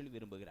வேண்டும் என்று சொல்லி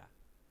விரும்புகிறார்.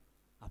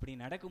 அப்படி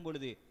நடக்கும்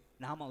பொழுது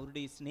நாம்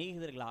அவருடைய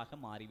சிநேகிதர்களாக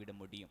மாறிவிட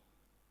முடியும்.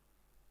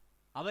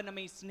 அவர்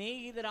நம்மை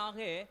சிநேகிதராக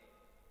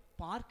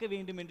பார்க்க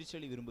வேண்டும் என்று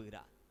சொல்லி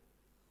விரும்புகிறார்.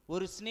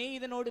 ஒரு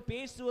சிநேகிதனோடு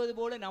பேசுவது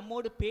போல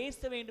நம்மோடு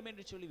பேச வேண்டும்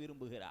என்று சொல்லி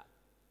விரும்புகிறார்.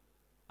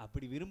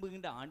 அப்படி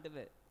விரும்புகின்ற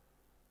ஆண்டவர்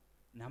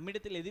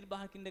நம்மிடத்தில்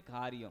எதிர்பார்க்கின்ற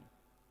காரியம்,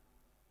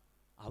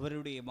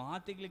 அவருடைய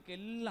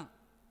வார்த்தைகளுக்கெல்லாம்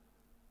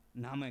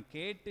நாம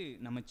கேட்டு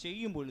நம்ம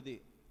செய்யும் பொழுது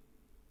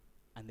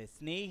அந்த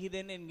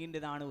சிநேகிதன்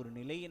என்கின்றதான ஒரு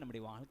நிலையை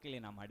நம்முடைய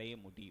வாழ்க்கையில நாம் அடைய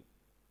முடியும்.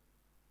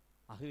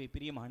 ஆகவே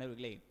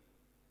பிரியமானவர்களே,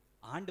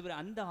 ஆண்டவர்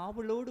அந்த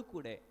ஆவலோடு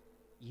கூட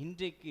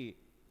இன்றைக்கு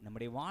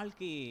நம்முடைய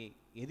வாழ்க்கையை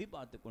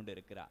எதிர்பார்த்து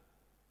கொண்டிருக்கிறார்.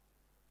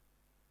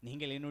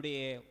 நீங்கள் என்னுடைய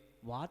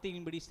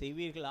வார்த்தையின்படி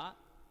செய்வீர்களா?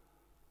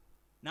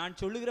 நான்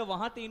சொல்லுகிற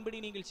வார்த்தையின்படி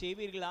நீங்கள்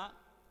செய்வீர்களா?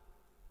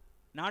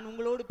 நான்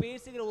உங்களோடு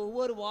பேசுகிற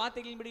ஒவ்வொரு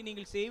வார்த்தைகளின்படி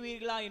நீங்கள்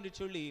செய்வீர்களா என்று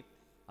சொல்லி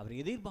அவர்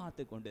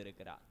எதிர்பார்த்து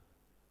கொண்டிருக்கிறார்.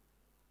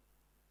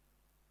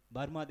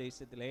 பர்மா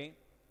தேசத்திலே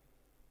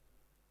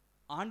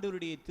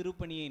ஆண்டவருடைய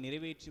திருப்பணியை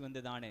நிறைவேற்றி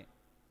வந்ததான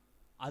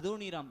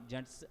அதோனிராம்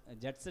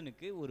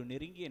ஜட்சனுக்கு ஒரு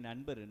நெருங்கிய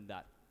நண்பர்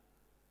இருந்தார்.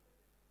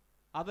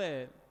 அவர்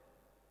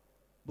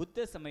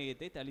புத்த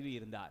சமயத்தை தழுவி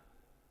இருந்தார்.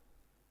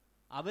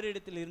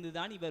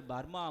 அவரிடத்திலிருந்துதான் இவர்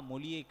பர்மா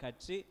மொழியை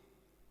கற்று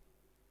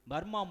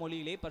பர்மா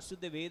மொழியிலே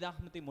பரிசுத்த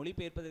வேதாகமத்தை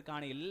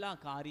மொழிபெயர்ப்பதற்கான எல்லா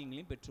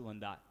காரியங்களையும் பெற்று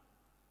வந்தார்.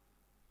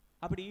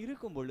 அப்படி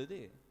இருக்கும் பொழுது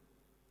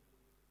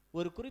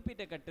ஒரு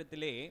குறிப்பிட்ட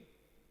கட்டத்திலே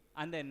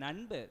அந்த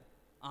நண்பர்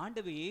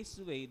ஆண்டவர்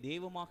இயேசுவை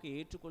தெய்வமாக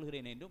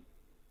ஏற்றுக்கொள்கிறேன் என்றும்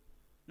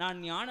நான்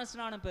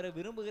ஞானஸ்நானம் பெற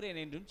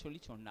விரும்புகிறேன் என்றும்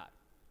சொல்லி சொன்னார்.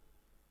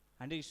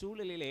 அன்றைய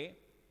சூழலிலே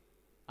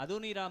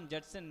அதோனிராம்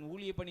ஜட்சன்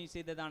ஊழிய பணி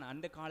செய்ததான்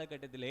அந்த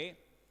காலகட்டத்திலே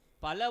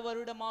பல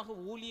வருடமாக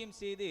ஊழியம்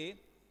செய்து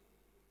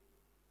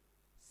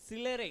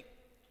சிலரை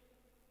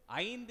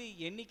 5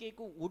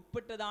 எண்ணிக்கைக்கு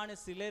உட்பட்டதான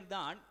சிலர்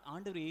தான்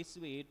ஆண்டவர்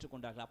இயேசுவை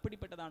ஏற்றுக்கொண்டார்கள்.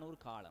 அப்படிப்பட்டதான ஒரு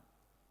காலம்.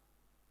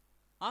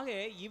 ஆக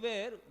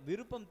இவர்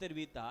விருப்பம்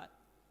தெரிவித்தார்.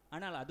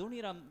 ஆனால்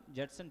அதோனிராம்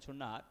ஜட்சன்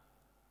சொன்னார்,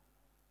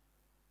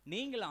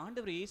 நீங்கள்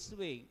ஆண்டவர்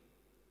இயேசுவை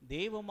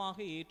தெய்வமாக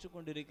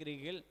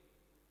ஏற்றுக்கொண்டிருக்கிறீர்கள்,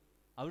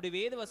 அவருடைய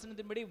வேத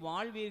வசனத்தின்படி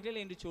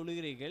வாழ்வீர்கள் என்று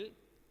சொல்லுகிறீர்கள்.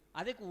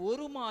 அதுக்கு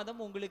 1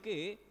 மாதம் உங்களுக்கு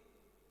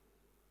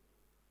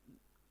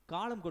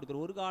காலம்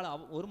கொடுக்கிறேன்,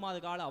 ஒரு மாத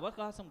கால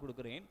அவகாசம்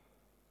கொடுக்கிறேன்.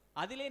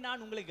 அதிலே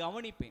நான் உங்களை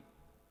கவனிப்பேன்.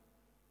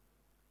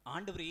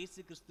 ஆண்டவர் இயேசு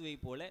கிறிஸ்துவை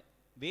போல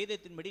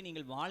வேதத்தின்படி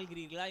நீங்கள்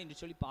வாழ்கிறீர்களா என்று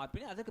சொல்லி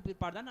பார்ப்பேன். அதற்கு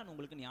பிற்பாடு தான் நான்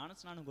உங்களுக்கு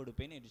ஞானஸ்நானம்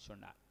கொடுப்பேன் என்று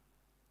சொன்னார்.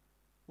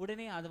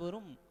 உடனே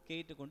அவரும்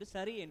கேட்டுக்கொண்டு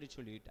சரி என்று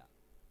சொல்லிவிட்டார்.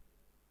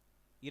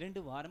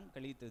 2 வாரம்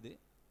கழித்தது.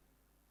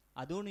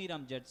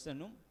 அதோனிராம்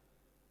ஜட்சனும்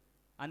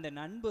அந்த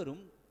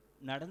நண்பரும்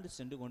நடந்து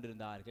சென்று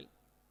கொண்டிருந்தார்கள்.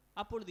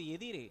 அப்பொழுது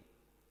எதிரே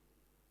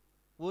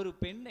ஒரு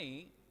பெண்ணை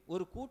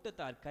ஒரு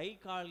கூட்டத்தார் கை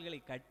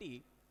கால்களை கட்டி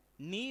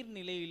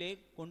நீர்நிலையிலே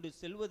கொண்டு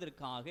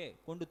செல்வதற்காக,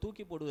 கொண்டு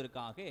தூக்கி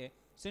போடுவதற்காக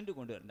சென்று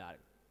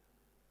கொண்டிருந்தார்கள்.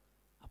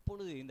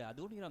 அப்பொழுது இந்த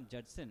அதோனிராம்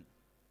ஜட்சன்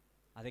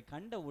அதை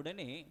கண்ட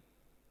உடனே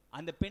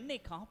அந்த பெண்ணை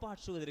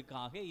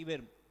காப்பாற்றுவதற்காக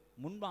இவர்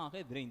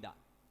முன்பாக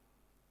விரைந்தார்.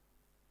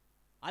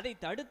 அதை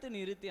தடுத்து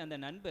நிறுத்தி அந்த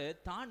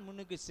நண்பர் தான்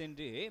முன்னுக்கு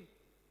சென்று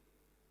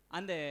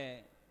அந்த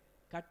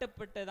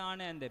கட்டப்பட்டதான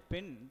அந்த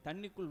பெண்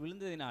தண்ணிக்குள்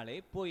விழுந்ததினாலே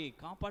போய்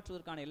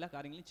காப்பாற்றுவதற்கான எல்லா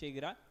காரியங்களையும்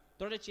செய்கிறார்.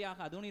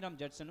 தொடர்ச்சியாக அதோனிராம்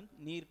ஜட்சனும்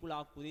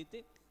நீருக்குள்ளாக குதித்து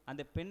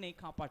அந்த பெண்ணை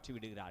காப்பாற்றி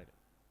விடுகிறார்கள்.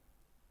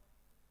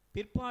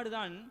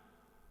 பிற்பாடுதான்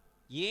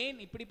ஏன்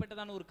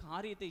இப்படிப்பட்டதான ஒரு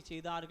காரியத்தை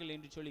செய்தார்கள்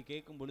என்று சொல்லி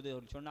கேட்கும் பொழுது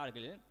அவர்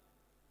சொன்னார்கள்,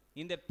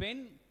 இந்த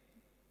பெண்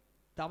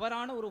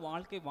தவறான ஒரு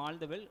வாழ்க்கை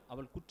வாழ்ந்தவள்,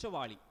 அவள்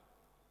குற்றவாளி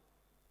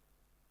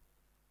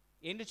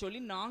என்று சொல்லி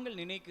நாங்கள்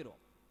நினைக்கிறோம்.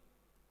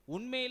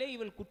 உண்மையிலே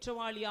இவள்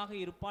குற்றவாளியாக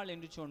இருப்பாள்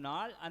என்று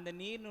சொன்னால் அந்த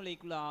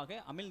நீர்நிலைக்குள்ளாக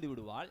அமிழ்ந்து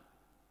விடுவாள்.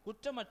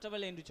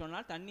 குற்றமற்றவள் என்று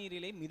சொன்னால்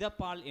தண்ணீரிலே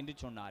மிதப்பாள் என்று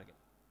சொன்னார்கள்.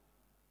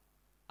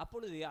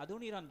 அப்பொழுது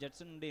அதோனிராம்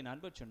ஜட்சனுடைய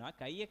நண்பர் சொன்னார்,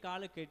 கையை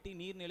காலை கட்டி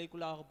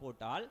நீர்நிலைக்குள்ளாக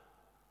போட்டால்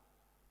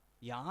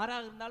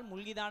யாராக இருந்தாலும்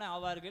மூழ்கிதானே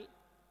ஆவார்கள்,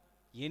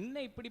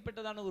 என்ன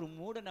இப்படிப்பட்டதான ஒரு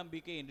மூட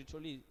நம்பிக்கை என்று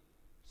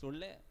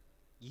சொல்ல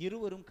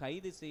இருவரும்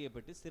கைது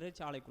செய்யப்பட்டு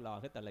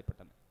சிறைச்சாலைக்குள்ளாக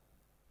தள்ளப்பட்டனர்.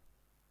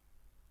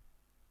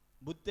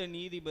 புத்த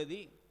நீதிபதி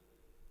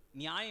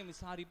நியாயம்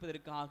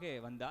விசாரிப்பதற்காக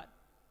வந்தார்.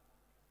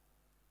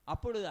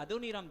 அப்பொழுது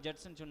அதோனிராம்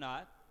ஜட்சன்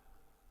சொன்னார்,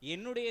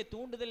 என்னுடைய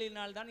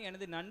தூண்டுதலினால் தான்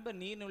எனது நண்பர்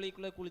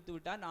நீர்நிலைக்குள்ளே குளித்து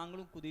விட்டார்,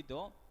 நாங்களும்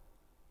குதித்தோம்.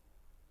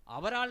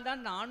 அவரால்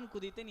தான் நான்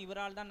குதித்தேன்,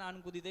 இவரால் தான்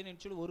நான் குதித்தேன்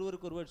என்று சொல்லி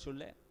ஒருவருக்கு ஒருவர்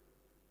சொல்ல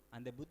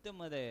அந்த புத்த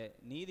மத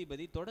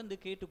நீதிபதி தொடர்ந்து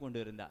கேட்டுக்கொண்டு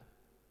இருந்தார்.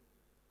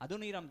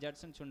 அதோனிராம்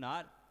ஜட்சன்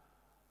சொன்னார்,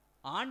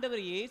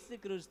 ஆண்டவர் இயேசு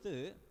கிறிஸ்து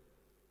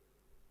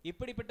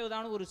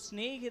இப்படிப்பட்டதான ஒரு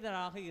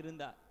சிநேகிதராக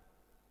இருந்தார்.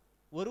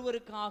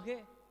 ஒருவருக்காக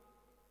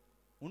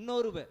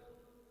இன்னொருவர்,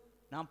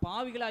 நாம்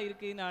பாவிகளாக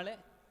இருக்கிறதுனால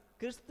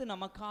கிறிஸ்து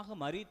நமக்காக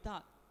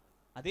மரித்தார்.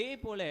 அதே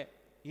போல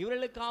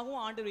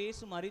இவர்களுக்காகவும் ஆண்டவர்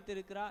இயேசு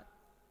மரித்திருக்கிறார்,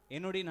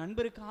 என்னுடைய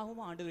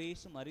நண்பருக்காகவும் ஆண்டவர்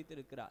இயேசு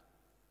மரித்திருக்கிறார்.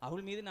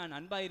 அவள் மீது நான்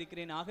அன்பாக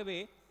இருக்கிறேன். ஆகவே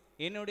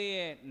என்னுடைய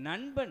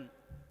நண்பன்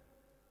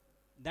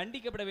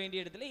தண்டிக்கப்பட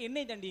வேண்டிய இடத்துல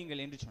என்னை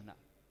தண்டியுங்கள் என்று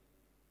சொன்னார்.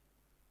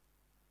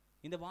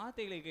 இந்த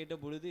வார்த்தைகளை கேட்ட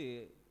பொழுது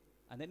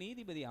அந்த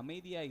நீதிபதி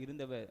அமைதியாக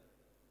இருந்தவர்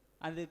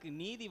அதுக்கு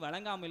நீதி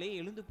வழங்காமலே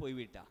எழுந்து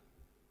போய்விட்டார்.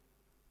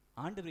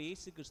 ஆண்டவர்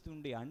இயேசு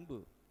கிறிஸ்துவனுடைய அன்பு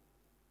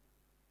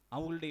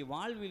அவளுடைய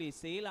வாழ்விலே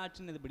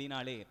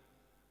செயலாற்றினதுபடினாலே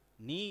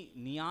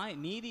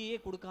நீதியே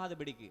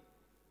கொடுக்காதபடிக்கு,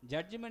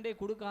 ஜட்ஜ்மெண்டே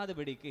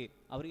கொடுக்காதபடிக்கு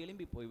அவர்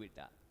எழும்பி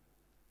போய்விட்டார்.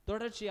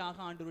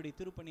 தொடர்ச்சியாக ஆண்டவருடைய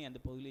திருப்பணி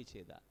அந்த பகுதியை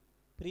செய்தார்.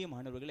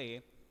 பிரியமானவர்களே,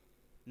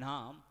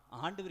 நாம்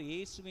ஆண்டவர்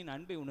இயேசுவின்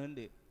அன்பை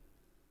உணர்ந்து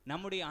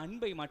நம்முடைய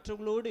அன்பை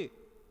மற்றவர்களோடு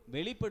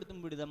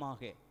வெளிப்படுத்தும்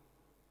விதமாக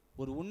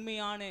ஒரு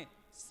உண்மையான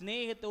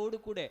சிநேகத்தோடு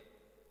கூட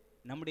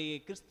நம்முடைய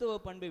கிறிஸ்தவ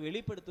பண்பை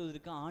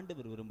வெளிப்படுத்துவதற்கு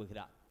ஆண்டவர்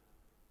விரும்புகிறார்.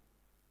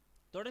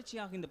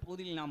 தொடர்ச்சியாக இந்த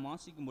பகுதியில் நாம்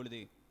வாசிக்கும் பொழுது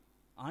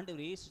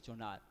ஆண்டவர் இயேசு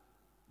சொன்னார்,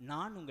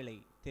 நான் உங்களை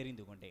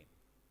தெரிந்து கொண்டேன்,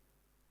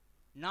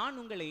 நான்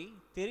உங்களை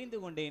தெரிந்து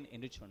கொண்டேன்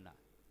என்று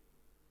சொன்னார்.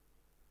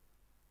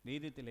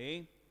 வேதத்திலே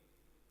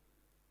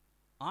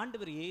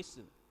ஆண்டவர்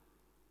இயேசு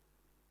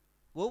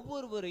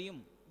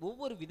ஒவ்வொருவரையும்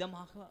ஒவ்வொரு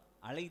விதமாக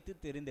அழைத்து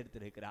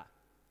தெரிந்தெடுத்திருக்கிறார்.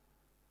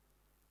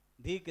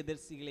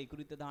 தீர்க்கதரிசிகளை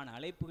குறித்ததான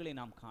அழைப்புகளை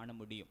நாம் காண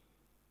முடியும்.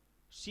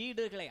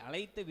 சீடர்களை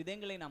அழைத்த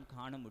விதங்களை நாம்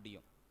காண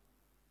முடியும்.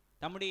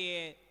 தம்முடைய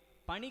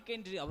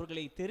பணிக்கென்று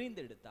அவர்களை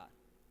தெரிந்தெடுத்தார்.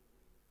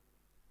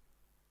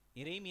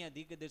 எரேமியா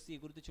தீர்க்கதரிசியை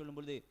குறித்து சொல்லும்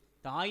பொழுது,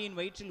 தாயின்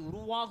வயிற்றில்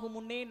உருவாகும்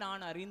முன்னே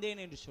நான்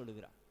அறிந்தேன் என்று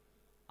சொல்லுகிறார்.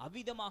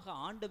 அவ்விதமாக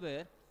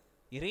ஆண்டவர்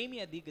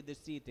எரேமியா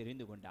தீர்க்கதரிசியை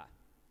தெரிந்து கொண்டார்,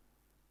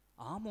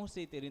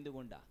 ஆமோஸை தெரிந்து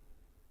கொண்டார்,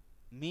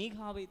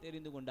 மீகாவை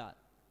தெரிந்து கொண்டார்,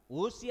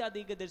 ஓசியா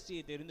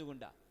தீர்க்கதரிசியை தெரிந்து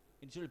கொண்டார்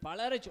என்று சொல்லி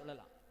பலரை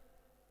சொல்லலாம்.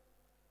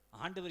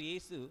 ஆண்டவர்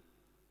இயேசு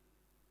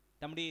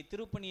தம்முடைய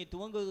திருப்பணியை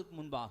துவங்குவதற்கு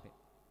முன்பாக,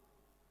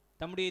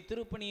 தம்முடைய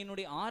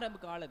திருப்பணியினுடைய ஆரம்ப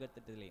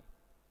காலகட்டத்திலே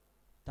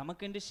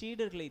தமக்கென்று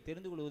சீடர்களை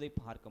தெரிந்து கொள்வதை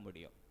பார்க்க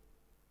முடியும்.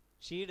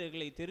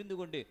 சீடர்களை தெரிந்து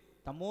கொண்டு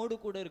தம்மோடு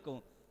கூட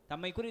இருக்கவும்,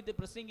 தம்மை குறித்து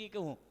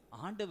பிரசங்கிக்கவும்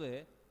ஆண்டவர்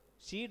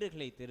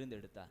சீடர்களை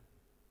தெரிந்தெடுத்தார்.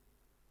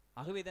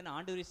 ஆகவே தான்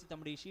ஆண்டவர் இயேசு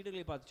தம்முடைய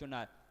சீடர்களை பார்த்து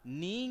சொன்னார்,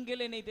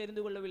 நீங்கள் என்னை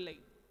தெரிந்து கொள்ளவில்லை,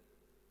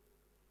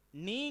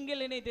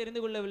 நீங்கள் என்னை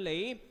தெரிந்து கொள்ளவில்லை,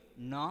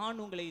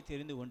 நான் உங்களை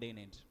தெரிந்து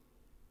கொண்டேன் என்று.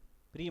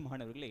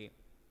 பிரியமானவர்களே,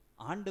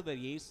 ஆண்டவர்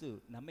இயேசு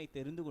நம்மை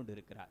தெரிந்து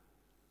கொண்டிருக்கிறார்.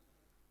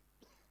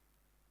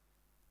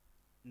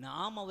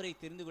 நாம் அவரை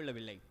தெரிந்து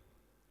கொள்ளவில்லை.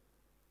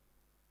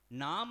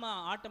 நாம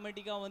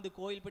ஆட்டோமேட்டிக்காக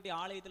கோயில்பட்டி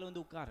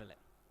ஆலயத்தில் உட்காரல.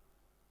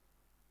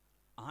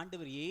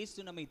 ஆண்டவர்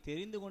இயேசு நம்மை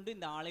தெரிந்து கொண்டு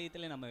இந்த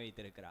ஆலயத்தில் நம்ம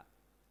வைத்திருக்கிறார்.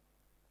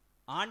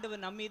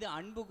 ஆண்டவர் நம் மீது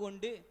அன்பு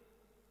கொண்டு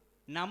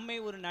நம்மை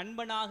ஒரு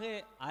நண்பனாக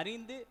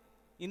அறிந்து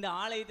இந்த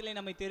ஆலயத்தில்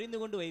நம்மை தெரிந்து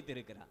கொண்டு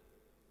வைத்திருக்கிறார்.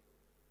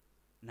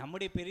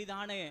 நம்முடைய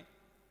பெரிதான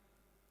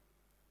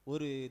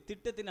ஒரு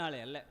திட்டத்தினாலே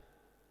அல்ல,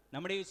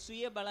 நம்முடைய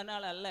சுய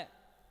பலனால் அல்ல.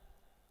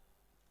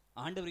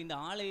 ஆண்டவர் இந்த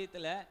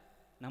ஆலயத்தில்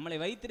நம்மளை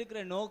வைத்திருக்கிற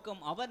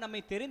நோக்கம், அவர்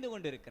நம்மை தெரிந்து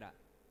கொண்டிருக்கிறார்.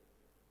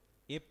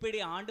 எப்படி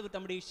ஆண்டவர்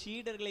தம்முடைய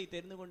சீடர்களை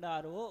தெரிந்து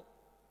கொண்டாரோ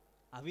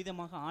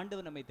அவ்விதமாக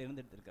ஆண்டவர் நம்மை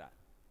தெரிந்தெடுத்திருக்கிறார்.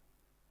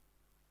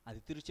 அது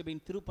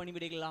திருச்சபையின்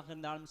திருப்பணிவிடைகளாக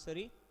இருந்தாலும்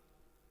சரி,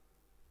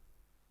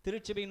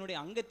 திருச்சபையினுடைய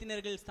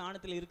அங்கத்தினர்கள்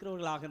ஸ்தானத்தில்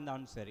இருக்கிறவர்களாக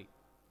இருந்தாலும் சரி,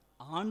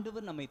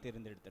 ஆண்டவர் நம்மை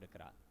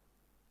தெரிந்தெடுத்திருக்கிறார்.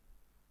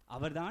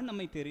 அவர்தான்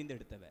நம்மை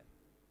தெரிந்தெடுத்தவர்.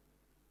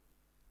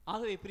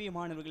 ஆகவே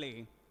பிரியமானவர்களே,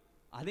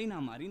 அதை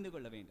நாம் அறிந்து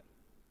கொள்ள வேண்டும்.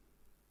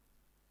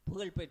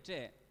 புகழ்பெற்ற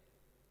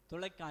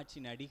தொலைக்காட்சி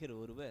நடிகர்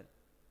ஒருவர்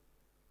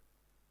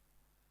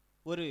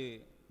ஒரு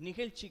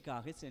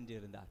நிகழ்ச்சிக்காக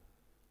சென்றிருந்தார்.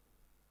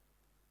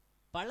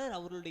 பலர்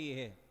அவர்களுடைய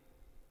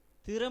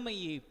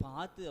திறமையை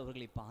பார்த்து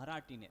அவர்களை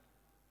பாராட்டினர்.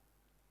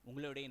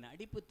 உங்களுடைய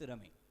நடிப்பு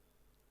திறமை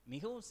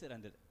மிகவும்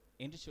சிறந்தது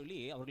என்று சொல்லி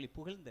அவர்களை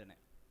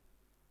புகழ்ந்தனர்.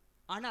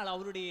 ஆனால்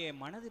அவருடைய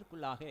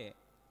மனதிற்குள்ளாக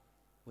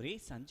ஒரே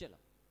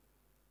சஞ்சலம்,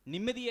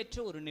 நிம்மதியற்ற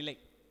ஒரு நிலை.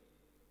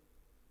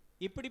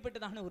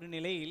 இப்படிப்பட்டதான ஒரு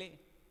நிலையிலே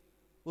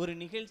ஒரு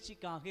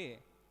நிகழ்ச்சிக்காக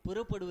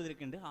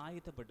புறப்படுவதற்கென்று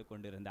ஆயத்தப்பட்டு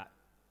கொண்டிருந்தார்.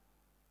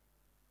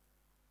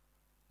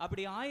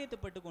 அப்படி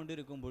ஆயத்தப்பட்டு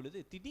கொண்டிருக்கும் பொழுது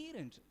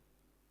திடீரென்று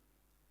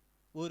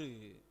ஒரு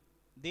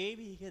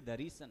தெய்வீக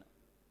தரிசனம்.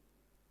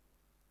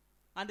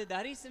 அந்த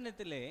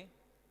தரிசனத்திலே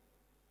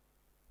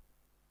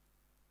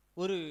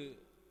ஒரு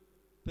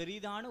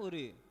பெரிதான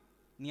ஒரு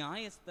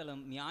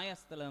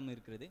நியாயஸ்தலம்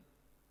இருக்கிறது.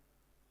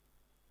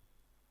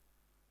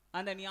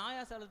 அந்த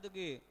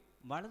நியாயஸ்தலத்துக்கு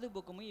வலது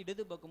பக்கமும்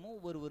இடது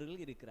பக்கமும்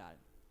ஒருவர்கள் இருக்கிறார்.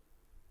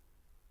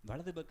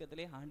 வலது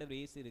பக்கத்திலே ஆண்டவர்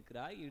இயேசு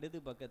இருக்கிறார், இடது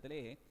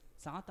பக்கத்திலே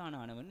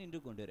சாத்தானானவன் நின்று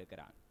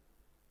கொண்டிருக்கிறான்.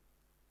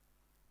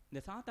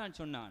 இந்த சாத்தான்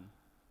சொன்னான்,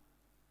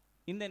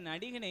 இந்த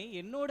நடிகனை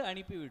என்னோடு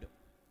அனுப்பிவிடும்.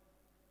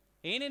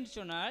 ஏனென்று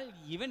சொன்னால்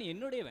இவன்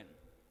என்னுடையவன்,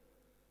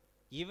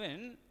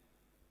 இவன்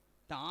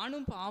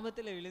தானும்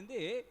பாவத்தில் விழுந்து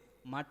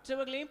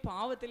மற்றவர்களையும்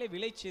பாவத்தில்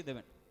விளை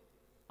செய்தவன்,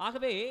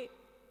 ஆகவே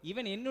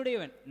இவன்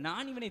என்னுடையவன்,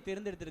 நான் இவனை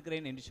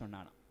தேர்ந்தெடுத்திருக்கிறேன் என்று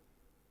சொன்னானாம்.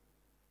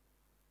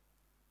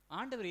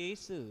 ஆண்டவர்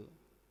இயேசு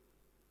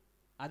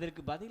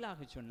அதற்கு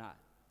பதிலாக சொன்னார்,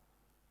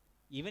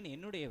 இவன்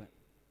என்னுடையவன்,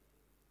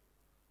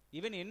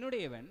 இவன்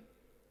என்னுடையவன்,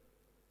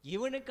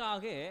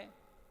 இவனுக்காக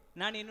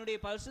நான் என்னுடைய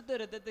பரிசுத்த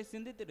இரத்தத்தை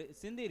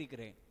சிந்தி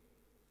இருக்கிறேன்,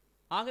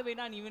 ஆகவே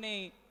நான் இவனை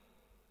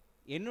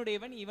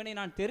என்னுடையவன், இவனை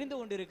நான் தெரிந்து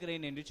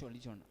கொண்டிருக்கிறேன் என்று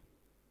சொன்னான்.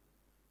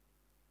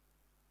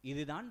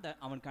 இதுதான்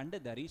அவன் கண்ட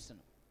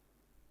தரிசனம்.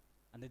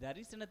 அந்த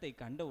தரிசனத்தை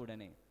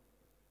கண்டவுடனே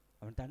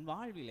அவன் தன்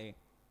வாழ்விலே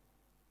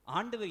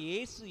ஆண்டவர்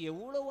இயேசு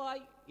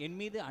எவ்வளவாய் என்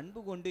மீது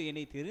அன்பு கொண்டு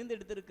என்னை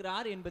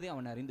தெரிந்தெடுத்திருக்கிறார் என்பதை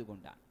அவன் அறிந்து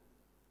கொண்டான்.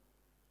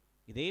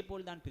 இதே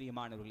போல்தான்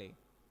பிரியமானவர்களே,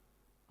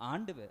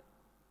 ஆண்டவர்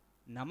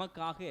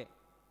நமக்காக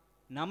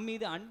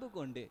நம்மீது அன்பு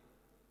கொண்டு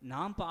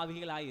நாம்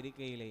பாவிகளாய்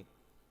இருக்கையிலே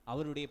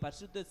அவருடைய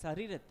பரிசுத்த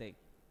சரீரத்தை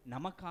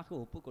நமக்காக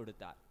ஒப்பு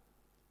கொடுத்தார்,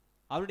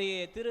 அவருடைய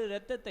திரு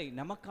இரத்தத்தை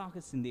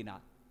நமக்காக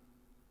சிந்தினார்.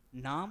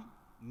 நாம்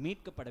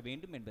மீட்கப்பட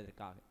வேண்டும்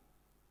என்பதற்காக,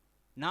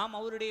 நாம்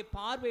அவருடைய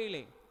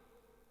பார்வையிலே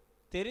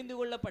தெரிந்து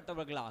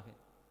கொள்ளப்பட்டவர்களாக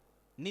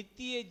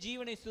நித்திய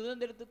ஜீவனை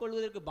சுதந்திரத்துக்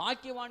கொள்வதற்கு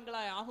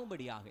பாக்கியவான்களாய்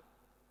ஆகும்படியாக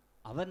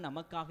அவர்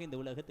நமக்காக இந்த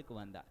உலகத்துக்கு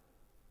வந்தார்,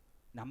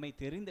 நம்மை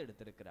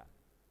தெரிந்தெடுத்திருக்கிறார்.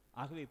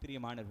 ஆகவே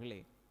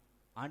பிரியமானவர்களே,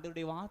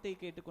 ஆண்டவருடைய வார்த்தையை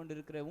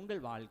கேட்டுக்கொண்டிருக்கிற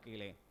உங்கள்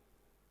வாழ்க்கையிலே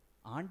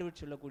ஆண்டவர்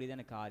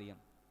சொல்லக்கூடியதான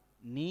காரியம்,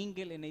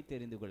 நீங்கள் என்னை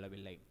தெரிந்து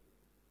கொள்ளவில்லை,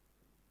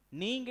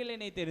 நீங்கள்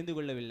என்னை தெரிந்து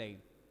கொள்ளவில்லை,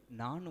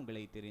 நான்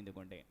உங்களை தெரிந்து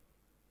கொண்டேன்.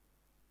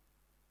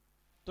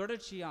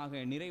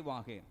 தொடர்ச்சியாக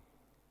நிறைவாக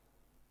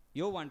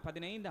யோவான்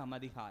 15ஆம்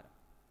அதிகாரம்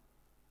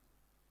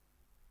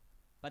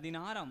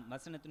 16ஆம்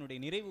வசனத்தினுடைய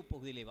நிறைவு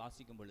பகுதியிலே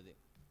வாசிக்கும் பொழுது,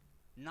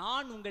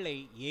 நான் உங்களை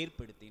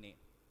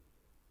ஏற்படுத்தினேன்,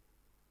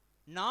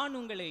 நான்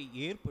உங்களை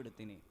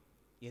ஏற்படுத்தினேன்,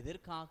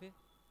 எதற்காக?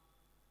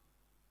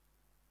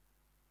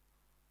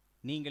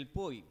 நீங்கள்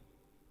போய்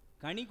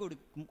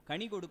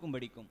கனி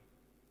கொடுக்கும்படிக்கும்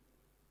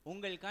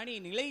உங்கள் கனி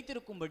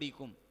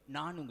நிலைத்திருக்கும்படிக்கும்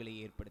நான் உங்களை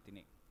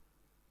ஏற்படுத்தினேன்.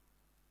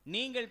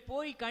 நீங்கள்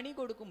போய் கனி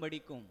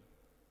கொடுக்கும்படிக்கும்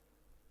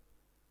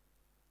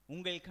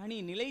உங்கள் கனி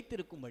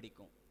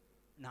நிலைத்திருக்கும்படிக்கும்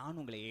நான்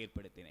உங்களை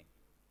ஏற்படுத்தினேன்.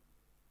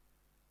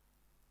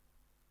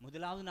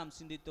 முதலாவது நாம்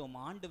சிந்தித்தோம்,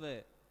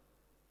 ஆண்டவர்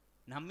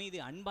நம்மீது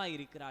அன்பாய்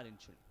இருக்கிறார்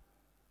என்று சொல்லி.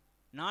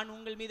 நான்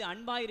உங்கள் மீது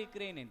அன்பாய்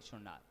இருக்கிறேன் என்று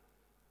சொன்னார்,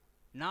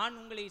 நான்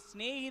உங்களை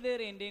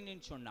சிநேகிதர் என்றேன்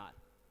என்று சொன்னார்,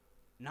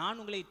 நான்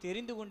உங்களை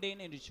தெரிந்து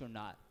கொண்டேன் என்று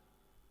சொன்னார்.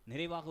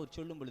 நிறைவாக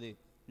சொல்லும் பொழுது,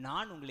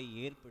 நான் உங்களை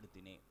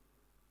ஏற்படுத்தினேன்,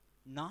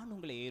 நான்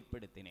உங்களை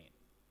ஏற்படுத்தினேன்.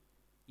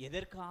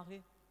 எதற்காக?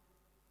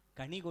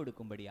 கனி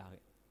கொடுக்கும்படியாக.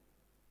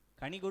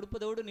 கனி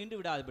கொடுப்பதோடு நின்று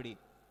விடாதபடி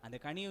அந்த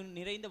கனி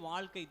நிறைந்த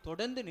வாழ்க்கை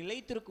தொடர்ந்து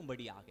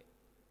நிலைத்திருக்கும்படியாக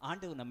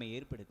ஆண்டவர் நம்மை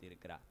ஏற்படுத்தி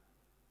இருக்கிறார்.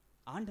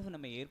 ஆண்டவர்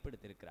நம்மை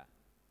ஏற்படுத்தி இருக்கிறார்.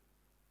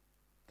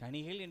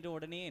 கனிகள் என்ற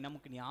உடனே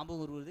நமக்கு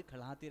ஞாபகம் வருவது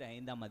கலாத்தியர்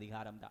 5ஆம்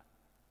அதிகாரம் தான்.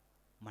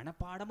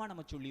 மனப்பாடமா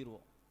நம்ம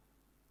சொல்லிடுவோம்.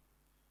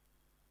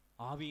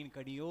 ஆவியின்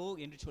கனியோ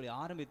என்று சொல்லி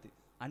ஆரம்பித்து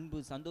அன்பு,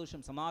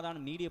 சந்தோஷம்,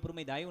 சமாதானம், நீடிய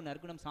பொறுமை, தயவு,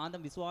 நற்குணம்,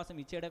 சாந்தம்,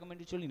 விசுவாசம், இச்சையடக்கம்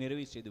என்று சொல்லி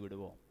நிறைவு செய்து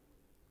விடுவோம்.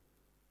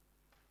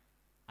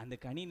 அந்த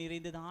கனி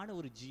நிறைந்ததான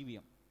ஒரு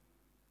ஜீவியம்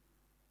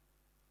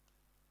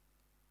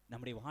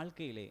நம்முடைய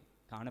வாழ்க்கையிலே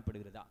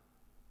காணப்படுகிறதா?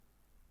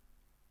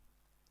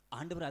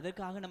 ஆண்டவர்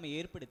அதற்காக நம்மை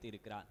ஏற்படுத்தி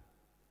இருக்கிறார்.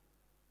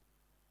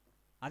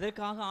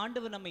 அதற்காக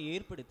ஆண்டவர் நம்மை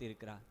ஏற்படுத்தி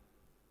இருக்கிறார்.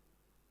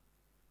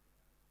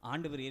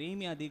 ஆண்டவர்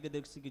எரேமியா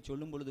தீர்க்கதரிசிக்கு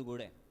சொல்லும் பொழுது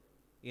கூட,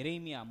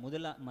 எரேமியா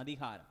 1ஆம்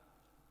அதிகாரம்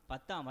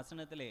 10ஆம்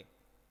வசனத்திலே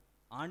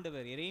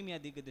ஆண்டவர் எரேமியா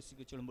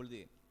தீர்க்கதரிசிக்கு சொல்லும்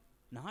பொழுது,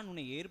 நான்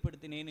உன்னை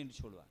ஏற்படுத்தினேன் என்று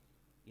சொல்வார்.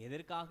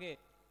 எதற்காக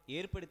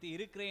ஏற்படுத்தி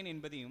இருக்கிறேன்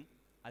என்பதையும்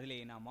அதிலே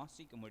நாம்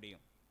வாசிக்க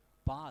முடியும்.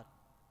 பார்,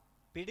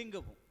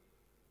 பிடுங்கவும்,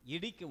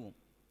 இடிக்கவும்,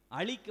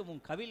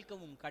 அழிக்கவும்,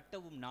 கவிழ்க்கவும்,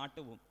 கட்டவும்,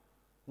 நாட்டவும்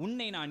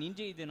உன்னை நான்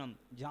இன்றைய தினம்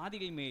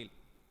ஜாதிகள் மேல்,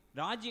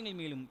 ராஜ்யங்கள்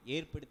மேலும்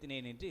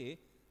ஏற்படுத்தினேன் என்று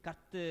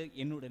கர்த்தர்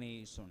என்னுடனே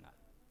சொன்னார்.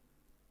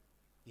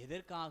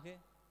 எதற்காக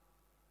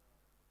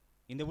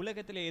இந்த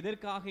உலகத்தில்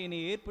எதற்காக என்னை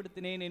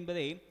ஏற்படுத்தினேன்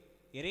என்பதை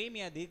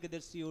எரேமியா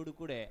தீர்க்கதரிசியோடு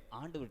கூட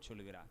ஆண்டவர்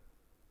சொல்லுகிறார்.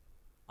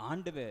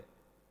 ஆண்டவர்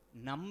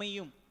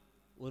நம்மையும்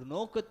ஒரு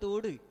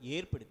நோக்கத்தோடு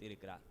ஏற்படுத்தி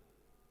இருக்கிறார்.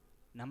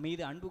 நம்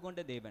மீது அன்பு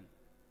கொண்ட தேவன்,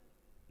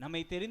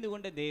 நம்மை தெரிந்து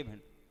கொண்ட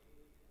தேவன்,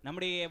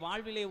 நம்முடைய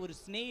வாழ்விலே ஒரு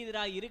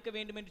சிநேகிதராய் இருக்க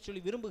வேண்டும் என்று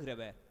சொல்லி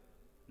விரும்புகிறவர்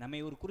நம்மை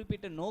ஒரு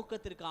குறிப்பிட்ட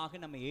நோக்கத்திற்காக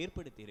நம்மை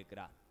ஏற்படுத்தி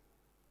இருக்கிறார்.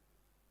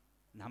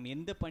 நாம்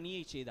எந்த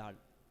பணியை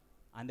செய்தாலும்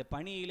அந்த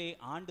பணியிலே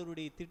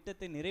ஆண்டவருடைய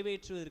திட்டத்தை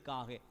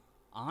நிறைவேற்றுவதற்காக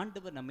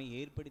ஆண்டவர் நம்மை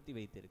ஏற்படுத்தி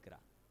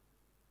வைத்திருக்கிறார்.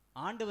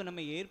 ஆண்டவர்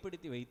நம்மை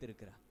ஏற்படுத்தி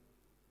வைத்திருக்கிறார்.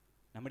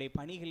 நம்முடைய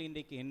பணிகள்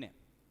இன்றைக்கு என்ன?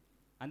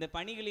 அந்த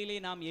பணிகளிலே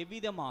நாம்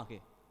எவ்விதமாக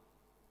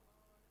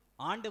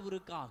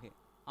ஆண்டவருக்காக,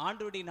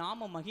 ஆண்டவருடைய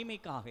நாம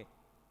மகிமைக்காக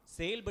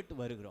செயல்பட்டு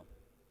வருகிறோம்?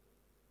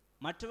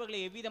 மற்றவர்களை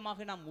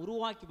எவ்விதமாக நாம்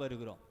உருவாக்கி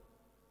வருகிறோம்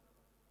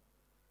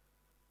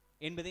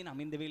என்பதை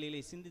நாம் இந்த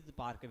வேளையிலே சிந்தித்து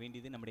பார்க்க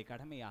வேண்டியது நம்முடைய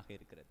கடமையாக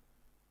இருக்கிறது.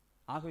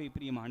 ஆகவே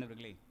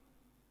பிரியமானவர்களே,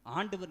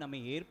 ஆண்டவர் நம்மை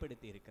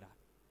ஏற்படுத்தி இருக்கிறார்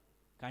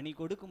கனி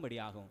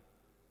கொடுக்கும்படியாகவும்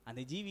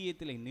அந்த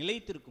ஜீவியத்தில்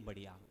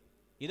நிலைத்திருக்கும்படியாகவும்.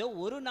 ஏதோ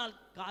ஒரு நாள்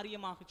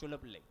காரியமாக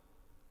சொல்லவில்லை,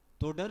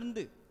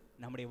 தொடர்ந்து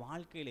நம்முடைய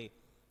வாழ்க்கையிலே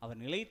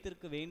அவர்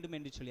நிலைத்திருக்க வேண்டும்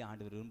என்று சொல்லி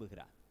ஆண்டவர்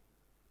விரும்புகிறார்.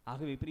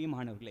 ஆகவே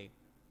பிரியமானவர்களே,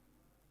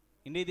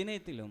 இன்றைய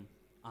தினத்திலும்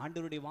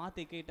ஆண்டவருடைய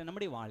வார்த்தை கேட்ட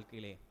நம்முடைய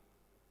வாழ்க்கையிலே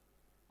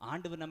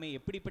ஆண்டவர் நம்மை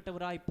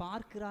எப்படிப்பட்டவராய்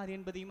பார்க்கிறார்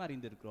என்பதையும்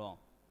அறிந்திருக்கிறோம்.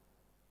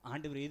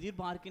 ஆண்டவர்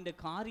எதிர்பார்க்கின்ற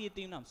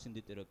காரியத்தையும் நாம்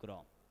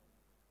சிந்தித்திருக்கிறோம்.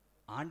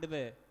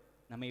 ஆண்டவர்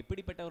நம்மை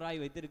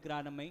எப்படிப்பட்டவராய்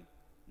வைத்திருக்கிறார்? நம்மை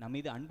நம்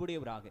மீது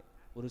அன்புடையவராக,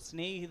 ஒரு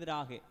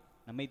சிநேகிதராக,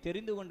 நம்மை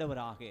தெரிந்து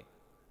கொண்டவராக,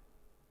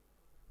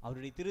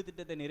 அவருடைய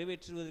திருத்திட்டத்தை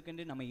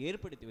நிறைவேற்றுவதற்கென்று நம்மை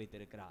ஏற்படுத்தி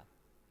வைத்திருக்கிறார்.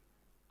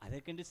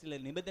 அதற்கென்று சில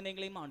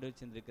நிபந்தனைகளையும் ஆண்டவர்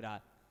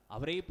சென்றிருக்கிறார்.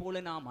 அவரை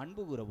போல நாம்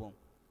அன்பு கூறவும்,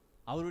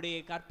 அவருடைய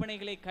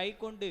கற்பனைகளை கை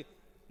கொண்டு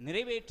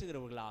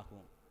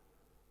நிறைவேற்றுகிறவர்களாகவும்,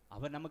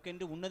 அவர்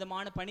நமக்கென்று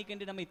உன்னதமான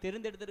பணிக்கென்று நம்மை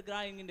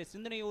தெரிந்தெடுத்திருக்கிறார் என்கின்ற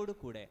சிந்தனையோடு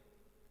கூட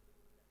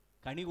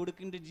கனி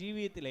கொடுக்கின்ற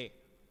ஜீவியத்திலே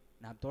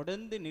நாம்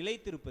தொடர்ந்து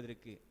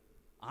நிலைத்திருப்பதற்கு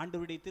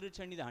ஆண்டவருடைய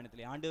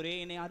திருச்சன்னிதானத்திலே, ஆண்டவரே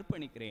என்னை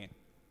அர்ப்பணிக்கிறேன்,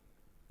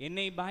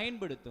 என்னை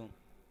பயன்படுத்தும்,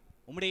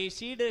 உம்முடைய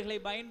சீடர்களை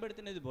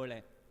பயன்படுத்தினது போல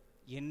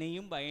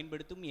என்னையும்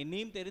பயன்படுத்தும்,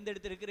 என்னையும்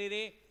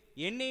தெரிந்தெடுத்திருக்கிறீரே,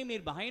 என்னையும்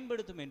நீர்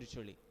பயன்படுத்தும் என்று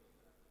சொல்லி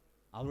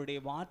அவருடைய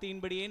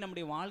வார்த்தையின்படியே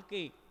நம்முடைய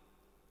வாழ்க்கை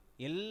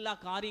எல்லா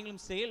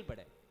காரியங்களும் செயல்பட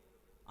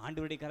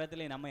ஆண்டவருடைய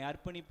கரத்திலே நம்மை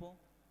அர்ப்பணிப்போம்.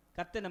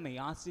 கர்த்தர் நம்மை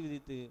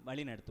ஆசீர்வதித்து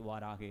வழி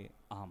நடத்துவாராக.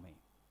 ஆமென்.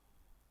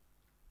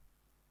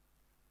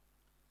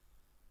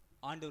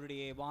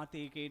 ஆண்டவருடைய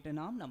வார்த்தையை கேட்டு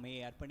நாம் நம்மை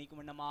அர்ப்பணிக்கும்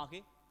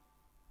வண்ணமாக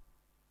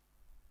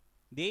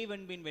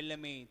தேவன்பின்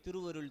வெள்ளமே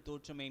திருவருள்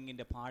தோற்றமே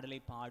என்கின்ற பாடலை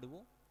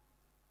பாடுவோம்.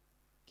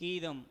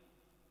 கீதம்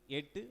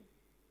 8,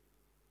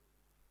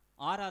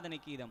 ஆராதனை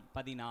கீதம்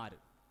 16.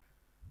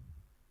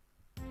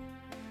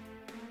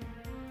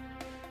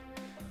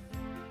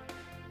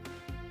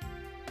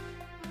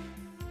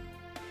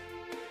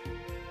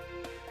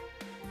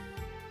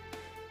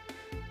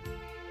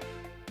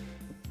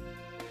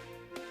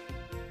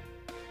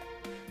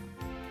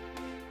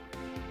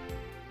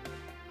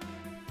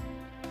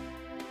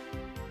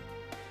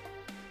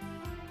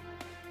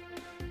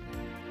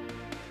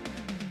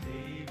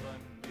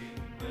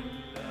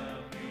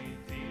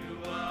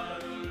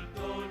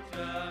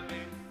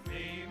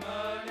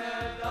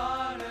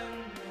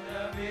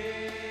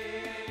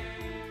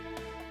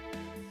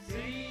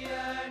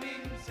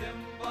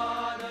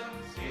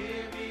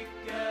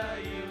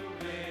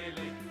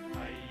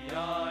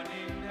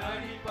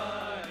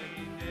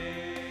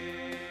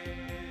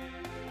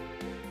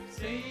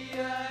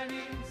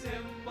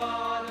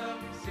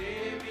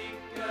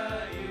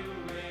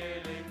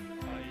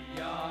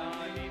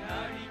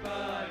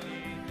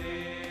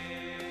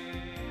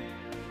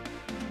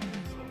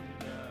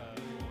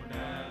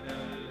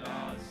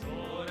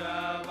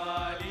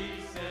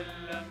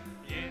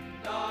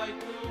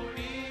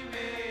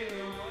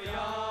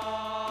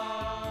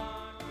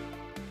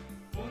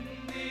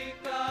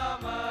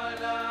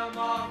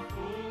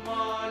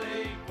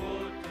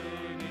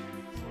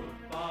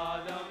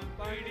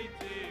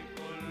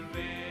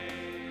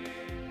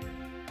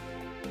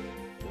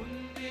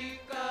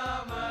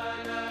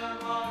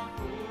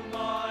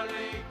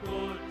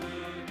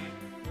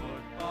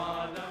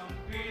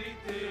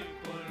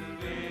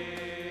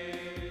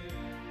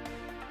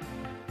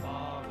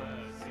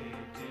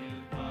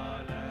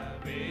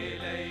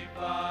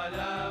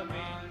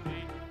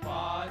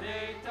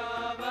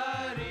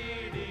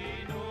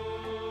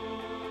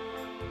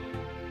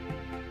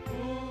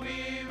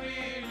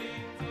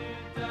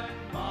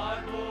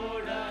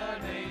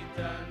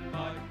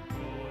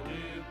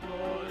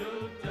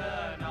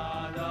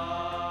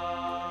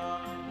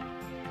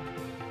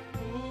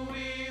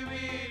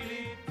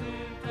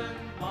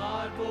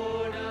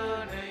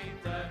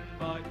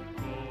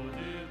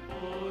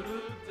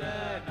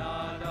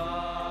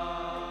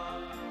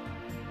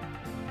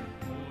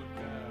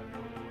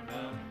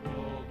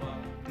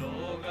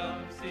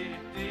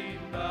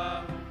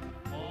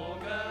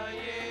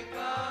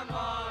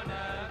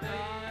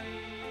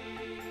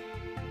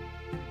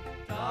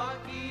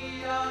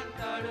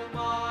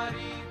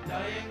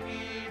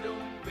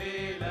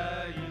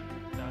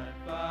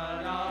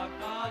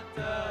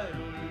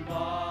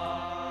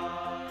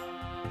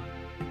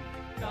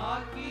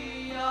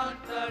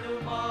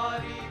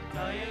 தடுமாறி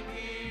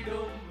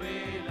தயங்கிடும்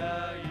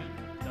வேளையில்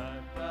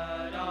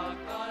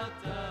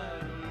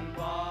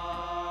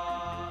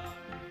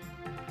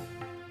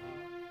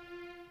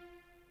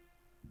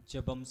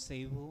ஜெபம்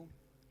செய்வோம்.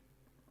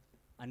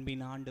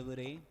 அன்பின்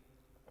ஆண்டவரே,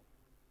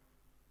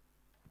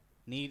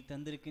 நீர்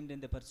தந்திருக்கின்ற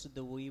இந்த பரிசுத்த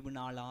ஓய்வு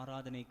நாள்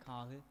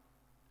ஆராதனைக்காக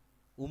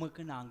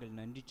உமக்கு நாங்கள்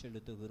நன்றி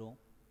செலுத்துகிறோம்.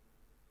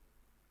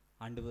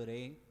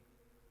 ஆண்டவரே,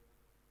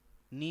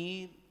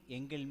 நீர்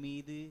எங்கள்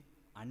மீது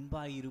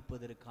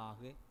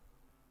அன்பாயிருப்பதற்காக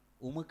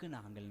உமக்கு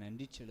நாங்கள்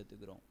நன்றி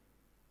செலுத்துகிறோம்.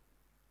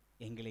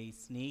 எங்களை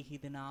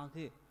சிநேகிதனாக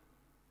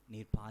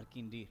நீர்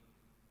பார்க்கின்றீர்.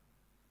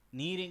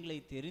 நீர் எங்களை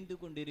தெரிந்து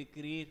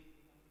கொண்டிருக்கிறீர்.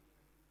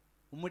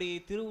 உம்முடைய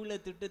திருவுள்ள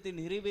திட்டத்தை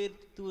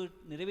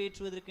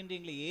நிறைவேற்றுவதற்கென்று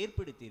எங்களை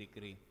ஏற்படுத்தி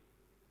இருக்கிறேன்.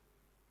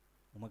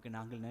 உமக்கு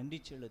நாங்கள் நன்றி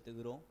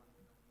செலுத்துகிறோம்.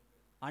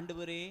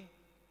 ஆண்டவரே,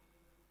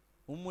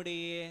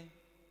 உம்முடைய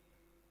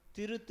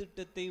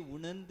திருத்திட்டத்தை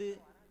உணர்ந்து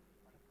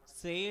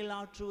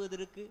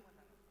செயலாற்றுவதற்கு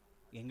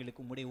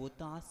எங்களுக்கு உம்முடைய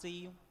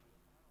ஒத்தாசையும்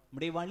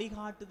உம்முடைய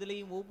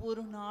வழிகாட்டுதலையும்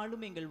ஒவ்வொரு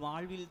நாளும் எங்கள்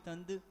வாழ்வில்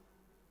தந்து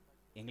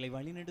எங்களை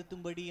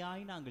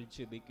வழிநடத்தும்படியாய் நாங்கள்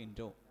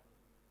ஜெபிக்கின்றோம்.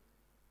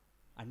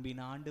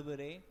 அன்பின்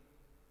ஆண்டவரே,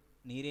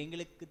 நீர்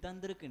எங்களுக்கு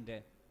தந்திருக்கின்ற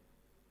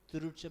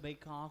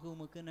திருச்சபைக்காக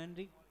உமக்கு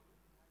நன்றி.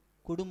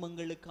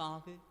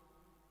 குடும்பங்களுக்காக,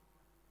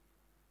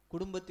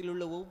 குடும்பத்தில்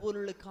உள்ள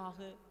ஒவ்வொருவருக்காக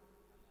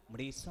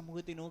உம்முடைய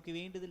சமூகத்தை நோக்கி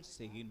வேண்டுதல்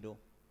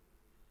செய்கின்றோம்.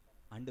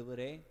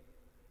 ஆண்டவரே,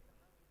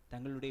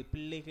 தங்களுடைய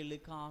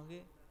பிள்ளைகளுக்காக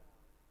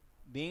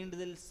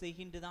வேண்டுதல்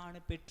செய்கின்றதான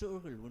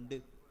பெற்றோர்கள் உண்டு.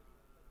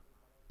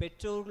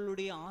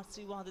 பெற்றோர்களுடைய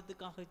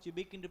ஆசீர்வாதத்துக்காக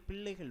ஜெபிக்கின்ற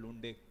பிள்ளைகள்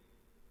உண்டு.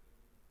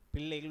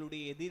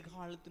 பிள்ளைகளுடைய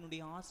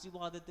எதிர்காலத்தினுடைய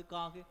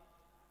ஆசீர்வாதத்துக்காக,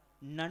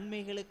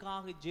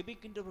 நன்மைகளுக்காக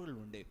ஜெபிக்கின்றவர்கள்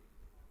உண்டு.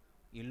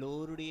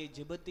 எல்லோருடைய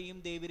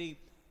ஜெபத்தையும் தேவரே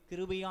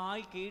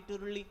கிருபையாய்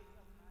கேட்டுருளி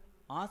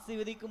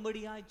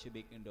ஆசீர்வதிக்கும்படியாய்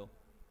ஜெபிக்கின்றோம்.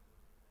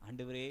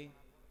 ஆண்டவரே,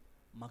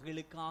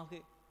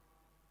 மகளுக்காக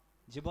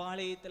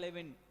ஜெபாலய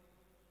தலைவன்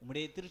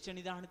உம்முடைய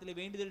திருச்சன்னிதானத்தில்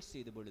வேண்டுதல்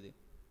செய்த பொழுது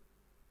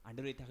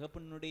ஆண்டவரே,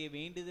 தகப்பனுடைய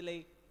வேண்டுதலை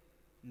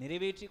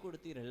நிறைவேற்றி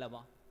கொடுத்தீர்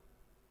அல்லவா?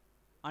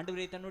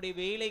 ஆண்டவரே, தன்னுடைய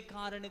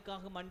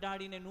வேலைக்காரனுக்காக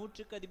மன்றாடின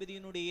 100க்கு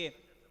அதிபதியினுடைய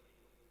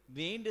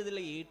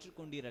வேண்டுதலை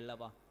ஏற்றுக்கொண்டீர்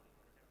அல்லவா?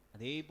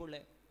 அதே போல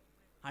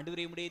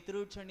ஆண்டவரே, உம்முடைய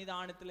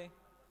திருச்சன்னிதானத்தில்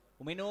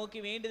உம்மை நோக்கி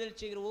வேண்டுதல்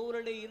செய்கிற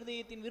ஒவ்வொருடைய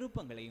இருதயத்தின்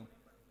விருப்பங்களையும்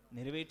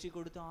நிறைவேற்றி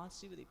கொடுத்து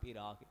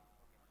ஆசீர்வதிப்பீராக.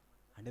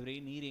 ஆண்டவரே,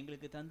 நீர்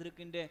எங்களுக்கு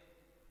தந்திருக்கின்ற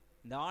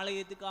இந்த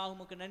ஆலயத்துக்காக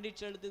உமக்கு நன்றி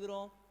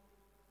செலுத்துகிறோம்.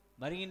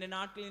 வருகின்ற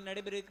நாட்களில்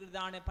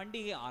நடைபெறுகிறதான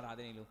பண்டிகை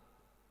ஆராதனையிலும்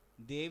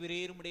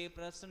தேவரீர் உம்முடைய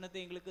பிரசன்னத்தை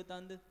எங்களுக்கு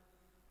தந்து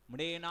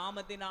உம்முடைய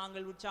நாமத்தை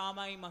நாங்கள்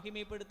உற்சாகமாய்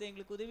மகிமைப்படுத்த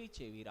எங்களுக்கு உதவி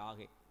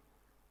செய்வீராக.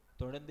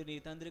 தொடர்ந்து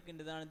நீர்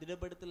தந்திருக்கின்றதான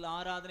திடப்படுத்தல்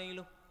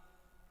ஆராதனையிலும்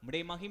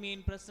உம்முடைய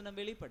மகிமையின் பிரசன்னம்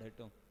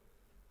வெளிப்படட்டும்.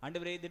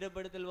 ஆண்டவரே,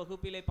 திடப்படுத்தல்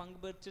வகுப்பிலே பங்கு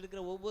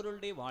பெற்றிருக்கிற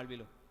ஒவ்வொருடைய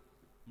வாழ்விலும்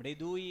உம்முடைய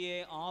தூய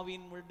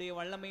ஆவியின் உடைய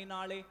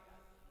வல்லமையினாலே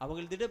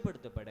அவர்கள்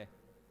திடப்படுத்தப்பட,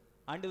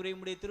 ஆண்டவரே,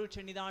 உம்முடைய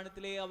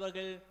திருச்சன்னிதானத்திலே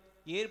அவர்கள்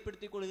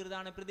ஏற்படுத்திக்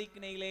கொள்கிறதான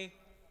பிரதிக்கினையிலே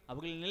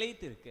அவர்கள்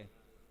நிலைத்திருக்க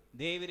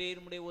தேவரீர்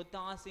உம்முடைய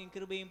ஒத்தாசையும்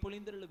கிருபையும்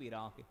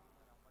பொழிந்தருளுவீராக.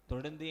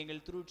 தொடர்ந்து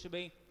எங்கள்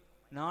திருச்சபை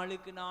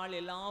நாளுக்கு நாள்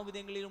எல்லா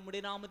விதங்களிலும்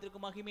உம்முடைய நாமத்திற்கு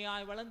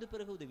மகிமையாய் வளர்ந்து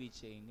பிறகு உதவி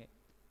செய்யுங்க.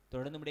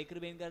 தொடர்ந்து உம்முடைய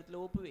கிருபையின்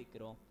கருத்தில் ஒப்பு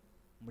வைக்கிறோம்.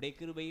 உம்முடைய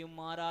கிருபையும்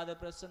மாறாத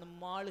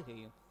பிரசன்னம்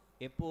ஆளுகையும்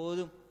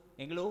எப்போதும்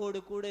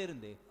எங்களோடு கூட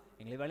இருந்து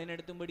எங்களை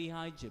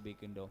வழிநடத்தும்படியாய்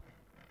ஜெபிக்கின்றோம்.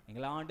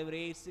 எங்கள் ஆண்டவர்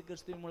இயேசு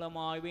கிறிஸ்துவின்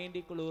மூலமாய்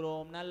வேண்டிக்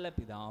கொள்கிறோம் நல்ல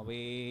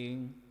பிதாவே.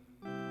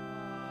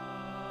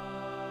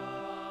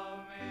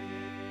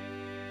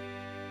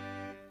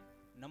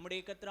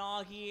 நம்முடைய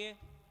கர்த்தராகிய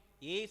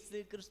இயேசு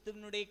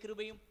கிறிஸ்துவினுடைய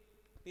கிருபையும்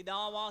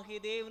பிதாவாகிய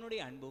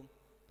தேவனுடைய அன்பும்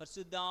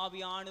பரிசுத்த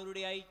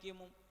ஆவியானவருடைய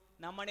ஐக்கியமும்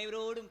நம்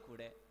அனைவரோடும்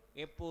கூட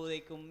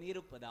எப்போதைக்கும்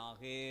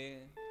இருப்பதாக.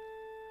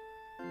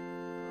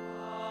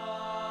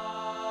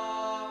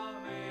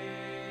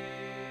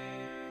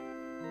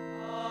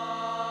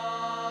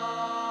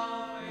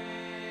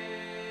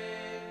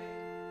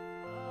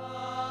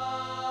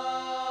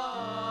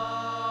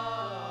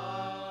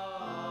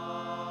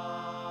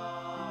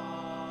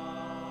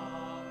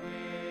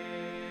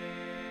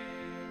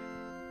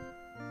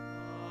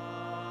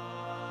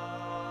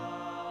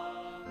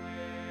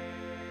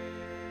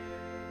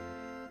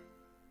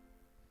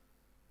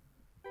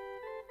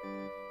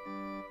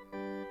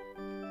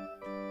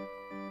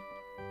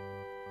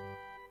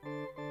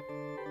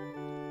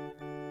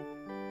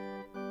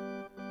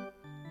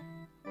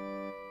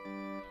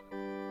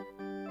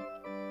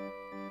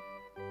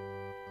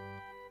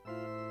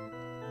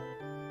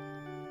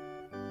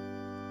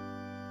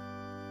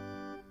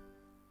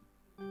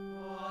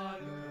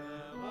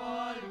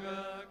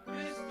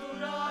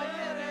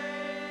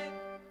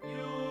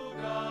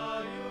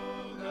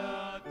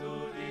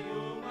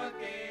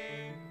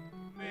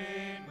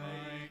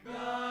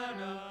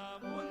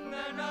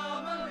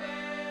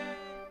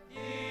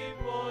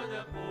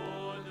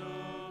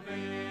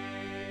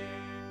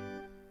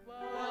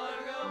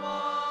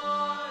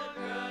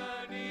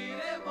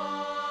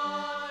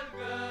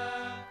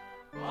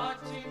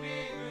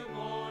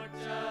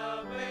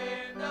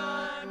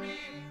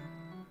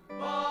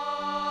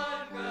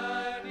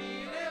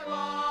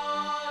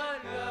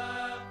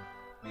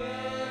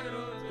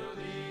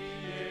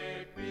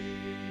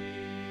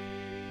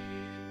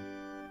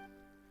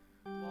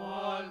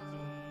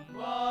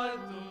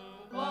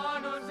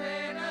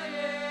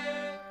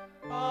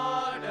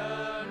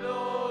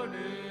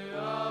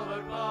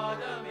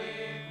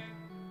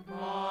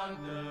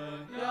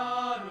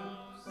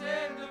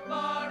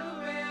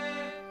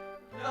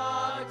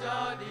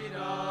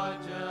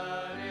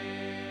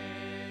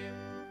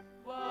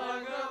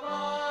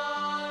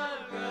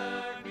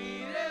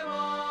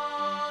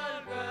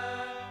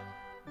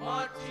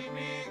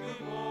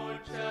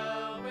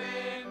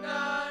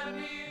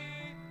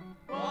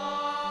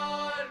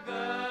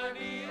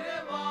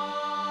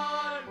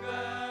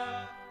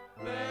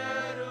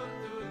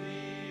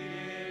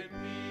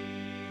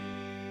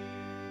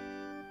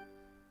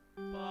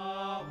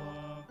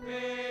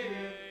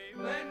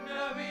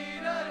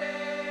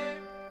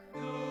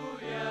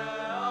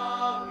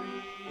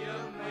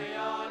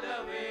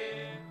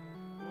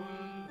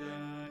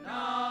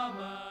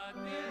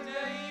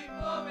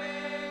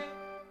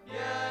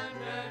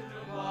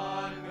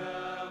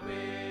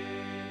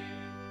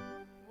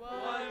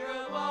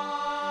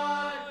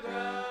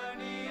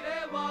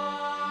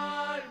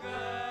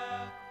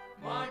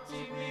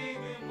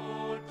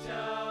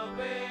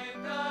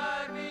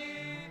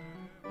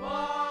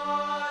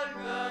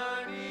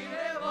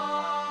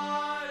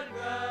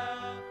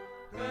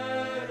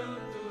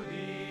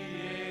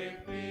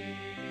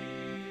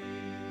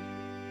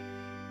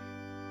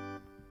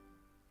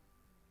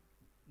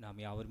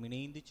 நாம் யாவரும்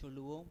இணைந்து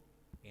சொல்லுவோம்.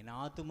 என்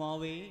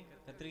ஆத்துமாவே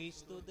கர்த்தரை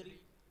ஸ்தோத்திரி,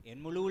 என்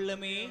முழு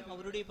உள்ளமே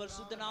அவருடைய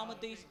பரிசுத்த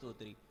நாமத்தை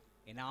ஸ்தோத்திரி.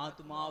 என்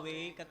ஆத்துமாவே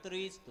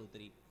கர்த்தரை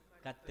ஸ்தோத்திரி,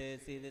 கர்த்தர்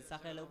செய்த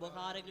சகல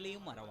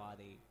உபகாரங்களையும்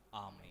மறவாதே.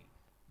 ஆமென்.